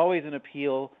 There's always an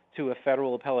appeal to a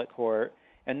federal appellate court,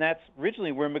 and that's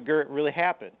originally where McGirt really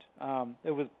happened.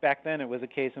 Back then it was a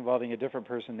case involving a different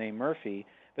person named Murphy,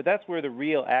 but that's where the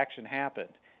real action happened.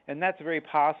 And that's very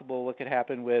possible what could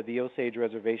happen with the Osage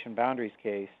Reservation Boundaries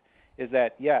case is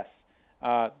that, yes,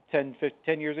 10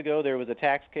 years ago there was a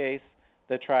tax case.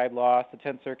 The tribe lost. The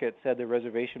 10th Circuit said the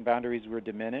reservation boundaries were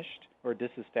diminished or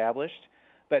disestablished.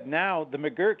 But now the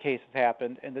McGirt case has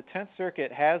happened, and the 10th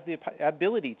Circuit has the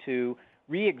ability to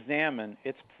re-examine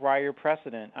its prior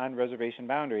precedent on reservation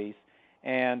boundaries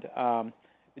and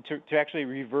to actually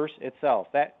reverse itself.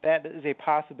 That is a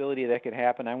possibility that could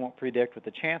happen. I won't predict what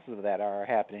the chances of that are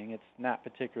happening. It's not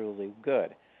particularly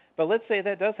good. But let's say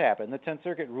that does happen. The 10th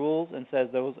Circuit rules and says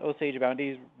those Osage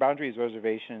boundaries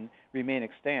reservation remain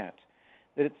extant.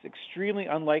 That it's extremely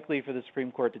unlikely for the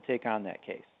Supreme Court to take on that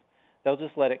case. They'll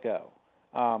just let it go.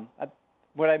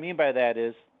 What I mean by that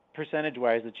is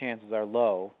percentage-wise the chances are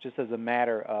low, just as a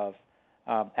matter of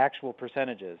actual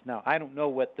percentages. Now, I don't know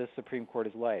what the Supreme Court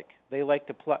is like. They like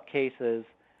to pluck cases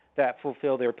that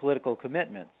fulfill their political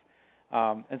commitments,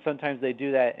 and sometimes they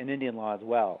do that in Indian law as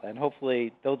well. And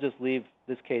hopefully they'll just leave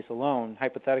this case alone,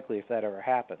 hypothetically, if that ever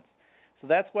happens. So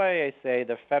that's why I say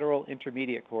the federal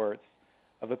intermediate courts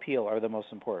of appeal are the most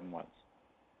important ones.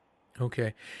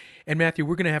 Okay. And Matthew,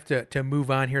 we're going to have to move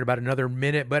on here in about another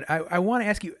minute, but I want to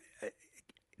ask you,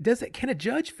 can a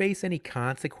judge face any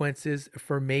consequences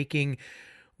for making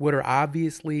what are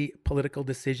obviously political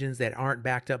decisions that aren't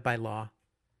backed up by law?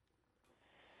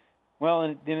 Well,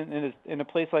 in a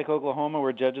place like Oklahoma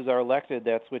where judges are elected,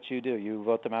 that's what you do. You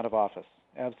vote them out of office.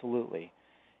 Absolutely.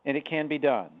 And it can be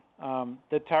done.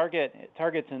 The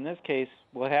targets in this case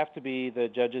will have to be the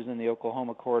judges in the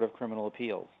Oklahoma Court of Criminal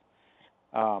Appeals.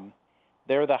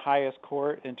 They're the highest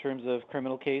court in terms of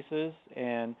criminal cases,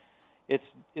 and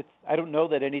I don't know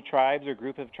that any tribes or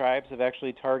group of tribes have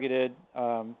actually targeted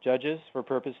judges for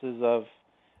purposes of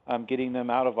getting them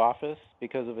out of office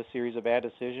because of a series of bad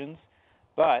decisions.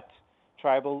 But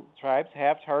tribes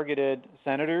have targeted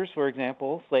senators, for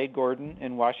example. Slade Gordon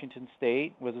in Washington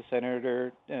State was a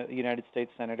senator, a United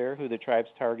States senator, who the tribes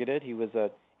targeted. He was an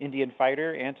Indian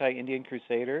fighter, anti-Indian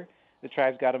crusader. The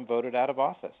tribes got him voted out of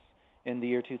office in the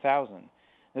year 2000.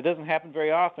 It doesn't happen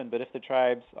very often, but if the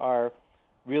tribes are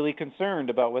really concerned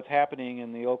about what's happening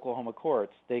in the Oklahoma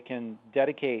courts, they can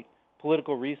dedicate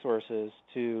political resources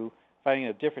to finding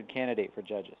a different candidate for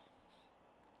judges.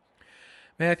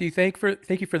 Matthew, thank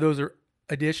you for those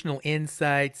additional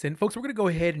insights. And folks, we're going to go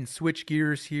ahead and switch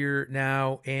gears here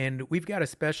now, and we've got a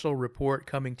special report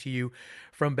coming to you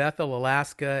from Bethel,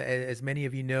 Alaska. As many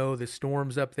of you know, the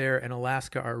storms up there in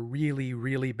Alaska are really,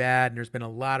 really bad, and there's been a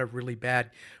lot of really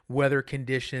bad weather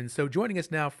conditions. So joining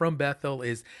us now from Bethel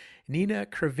is Nina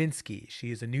Kravinsky.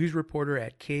 She is a news reporter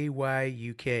at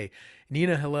KYUK.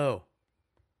 Nina, hello.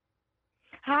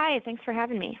 Hi, thanks for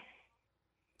having me.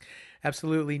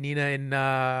 Absolutely, Nina. And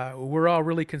we're all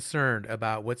really concerned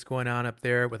about what's going on up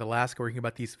there with Alaska. We're hearing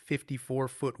about these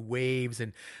 54-foot waves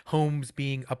and homes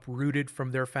being uprooted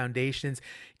from their foundations.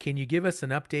 Can you give us an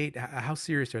update? How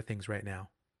serious are things right now?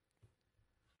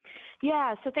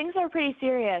 Yeah, so things are pretty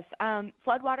serious.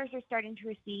 Floodwaters are starting to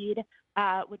recede,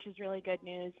 which is really good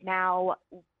news. Now,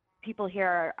 people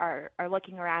here are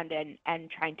looking around and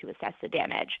trying to assess the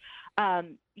damage.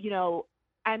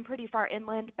 I'm pretty far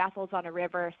inland. Bethel's on a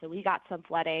river, so we got some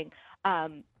flooding.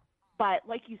 But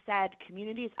like you said,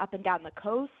 communities up and down the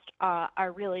coast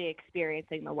are really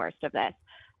experiencing the worst of this.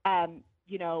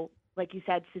 Like you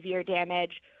said, severe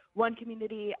damage. One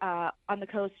community on the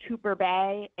coast, Hooper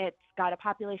Bay, it's got a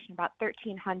population of about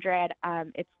 1,300.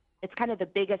 It's kind of the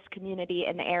biggest community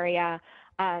in the area.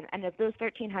 And of those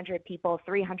 1,300 people,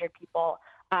 300 people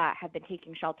have been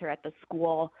taking shelter at the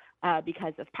school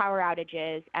because of power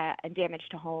outages and damage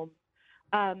to homes.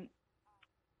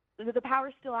 The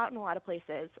power's still out in a lot of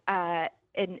places.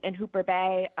 In Hooper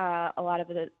Bay, a lot of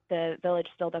the village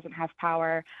still doesn't have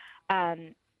power.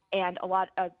 And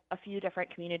a few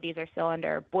different communities are still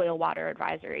under boil water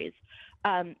advisories.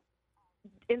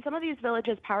 In some of these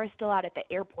villages, power is still out at the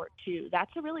airport too.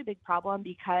 That's a really big problem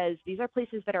because these are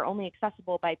places that are only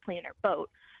accessible by plane or boat,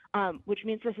 which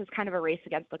means this is kind of a race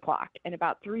against the clock. In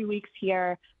about 3 weeks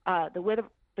here, the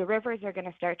rivers are going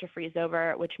to start to freeze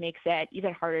over, which makes it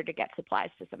even harder to get supplies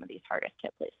to some of these hardest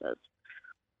hit places.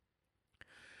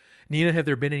 Nina, have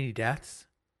there been any deaths?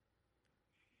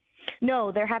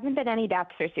 No, there haven't been any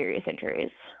deaths or serious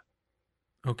injuries.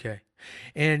 Okay.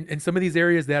 And some of these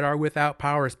areas that are without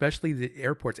power, especially the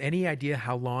airports, any idea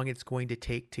how long it's going to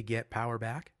take to get power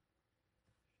back?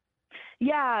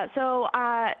 Yeah, so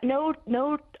no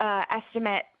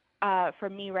estimate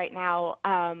from me right now,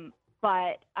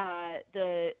 but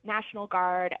the National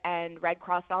Guard and Red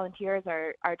Cross volunteers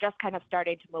are just kind of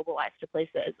starting to mobilize to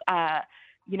places.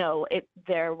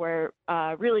 There were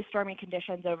really stormy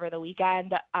conditions over the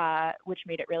weekend, which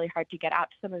made it really hard to get out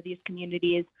to some of these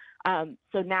communities.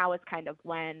 So now is kind of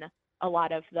when a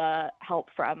lot of the help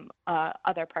from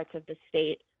other parts of the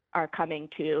state are coming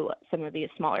to some of these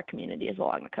smaller communities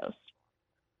along the coast.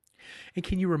 And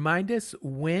can you remind us,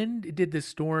 when did the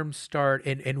storm start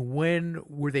and when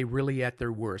were they really at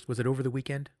their worst? Was it over the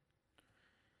weekend?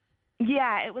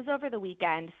 Yeah, it was over the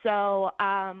weekend. So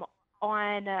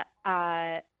on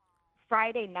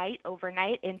Friday night,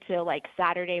 overnight into like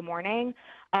Saturday morning,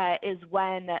 is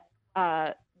when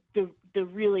the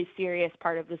really serious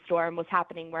part of the storm was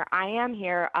happening where I am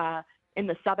here in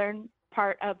the southern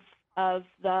part of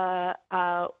the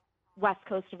west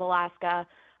coast of Alaska,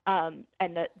 and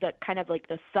the kind of like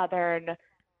the southern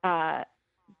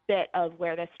bit of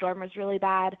where the storm was really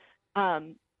bad.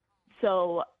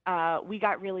 So we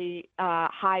got really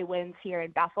high winds here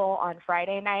in Bethel on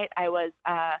Friday night.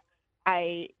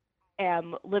 I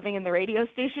am living in the radio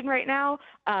station right now,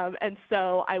 and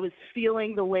so I was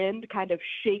feeling the wind kind of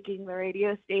shaking the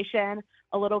radio station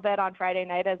a little bit on Friday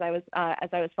night as I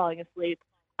was falling asleep.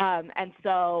 And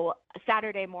so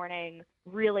Saturday morning,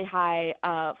 really high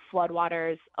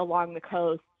floodwaters along the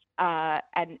coast,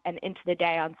 and into the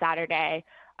day on Saturday.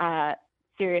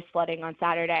 Serious flooding on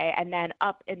Saturday, and then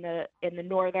up in the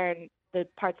northern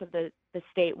parts of the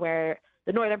state where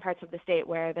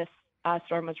this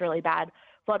storm was really bad,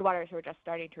 floodwaters were just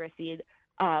starting to recede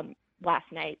last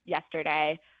night,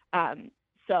 yesterday.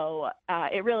 So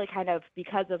it really kind of,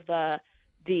 because of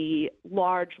the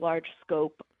large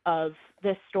scope of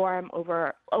this storm,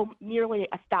 over nearly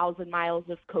 1,000 miles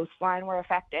of coastline were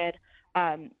affected.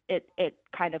 It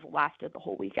kind of lasted the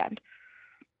whole weekend.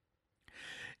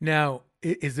 Now,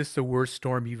 is this the worst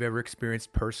storm you've ever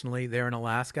experienced personally there in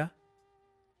Alaska?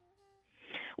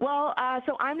 Well,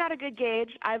 so I'm not a good gauge.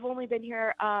 I've only been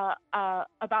here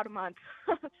about a month,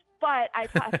 but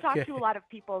I've talked to a lot of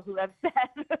people who have said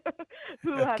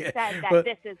that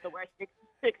this is the worst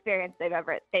experience they've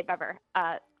ever.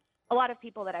 A lot of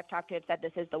people that I've talked to have said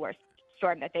this is the worst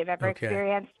storm that they've ever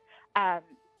experienced.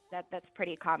 That's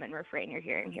pretty common refrain you're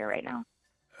hearing here right now.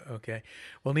 Okay.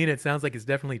 Well, Nina, it sounds like it's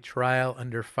definitely trial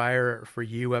under fire for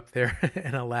you up there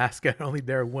in Alaska. Only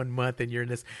there 1 month and you're in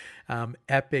this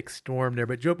epic storm there.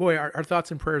 But Joe Boy, our thoughts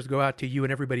and prayers go out to you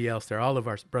and everybody else there, all of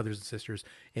our brothers and sisters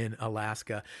in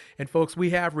Alaska. And folks,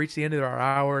 we have reached the end of our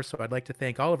hour, so I'd like to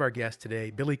thank all of our guests today,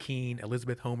 Billy Keene,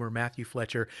 Elizabeth Homer, Matthew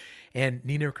Fletcher, and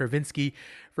Nina Kravinsky,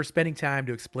 for spending time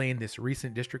to explain this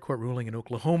recent district court ruling in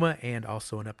Oklahoma and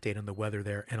also an update on the weather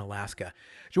there in Alaska.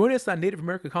 Join us on Native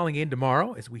America Calling again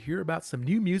tomorrow as we hear about some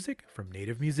new music from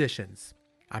Native musicians.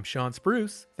 I'm Sean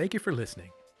Spruce. Thank you for listening.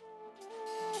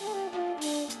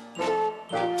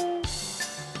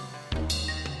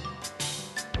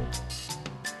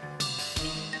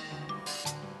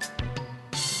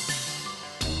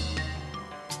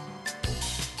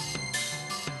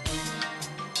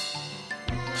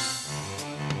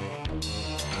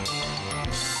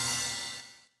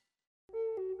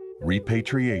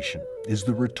 Repatriation is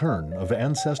the return of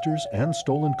ancestors and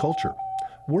stolen culture.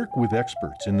 Work with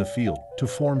experts in the field to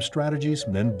form strategies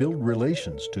and build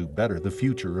relations to better the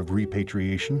future of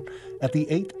repatriation at the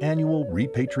 8th Annual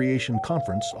Repatriation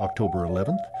Conference, October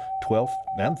 11th, 12th,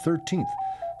 and 13th,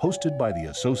 hosted by the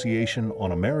Association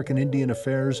on American Indian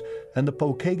Affairs and the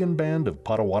Pokagon Band of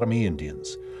Potawatomi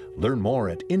Indians. Learn more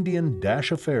at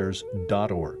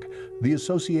indian-affairs.org. The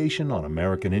Association on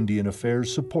American Indian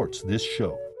Affairs supports this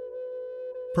show.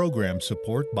 Program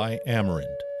support by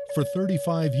Amerend. For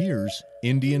 35 years,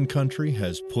 Indian Country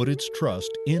has put its trust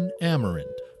in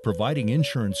Amerend, providing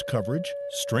insurance coverage,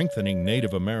 strengthening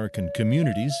Native American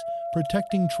communities,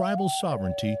 protecting tribal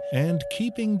sovereignty, and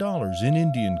keeping dollars in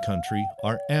Indian Country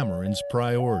are Amerend's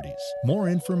priorities. More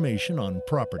information on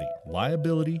property,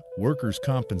 liability, workers'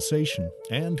 compensation,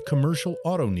 and commercial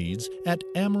auto needs at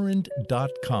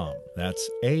amerend.com. That's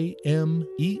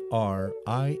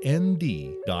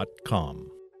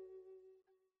AMERIND.com.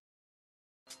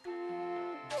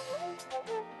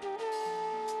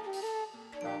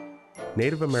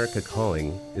 Native America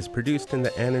Calling is produced in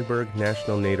the Annenberg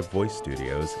National Native Voice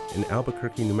Studios in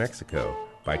Albuquerque, New Mexico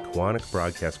by Koahnic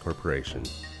Broadcast Corporation,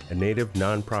 a Native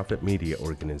nonprofit media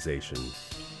organization.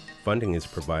 Funding is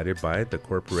provided by the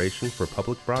Corporation for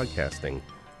Public Broadcasting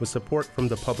with support from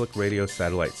the Public Radio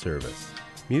Satellite Service.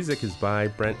 Music is by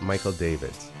Brent Michael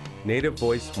Davids. Native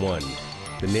Voice One,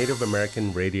 the Native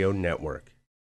American Radio Network.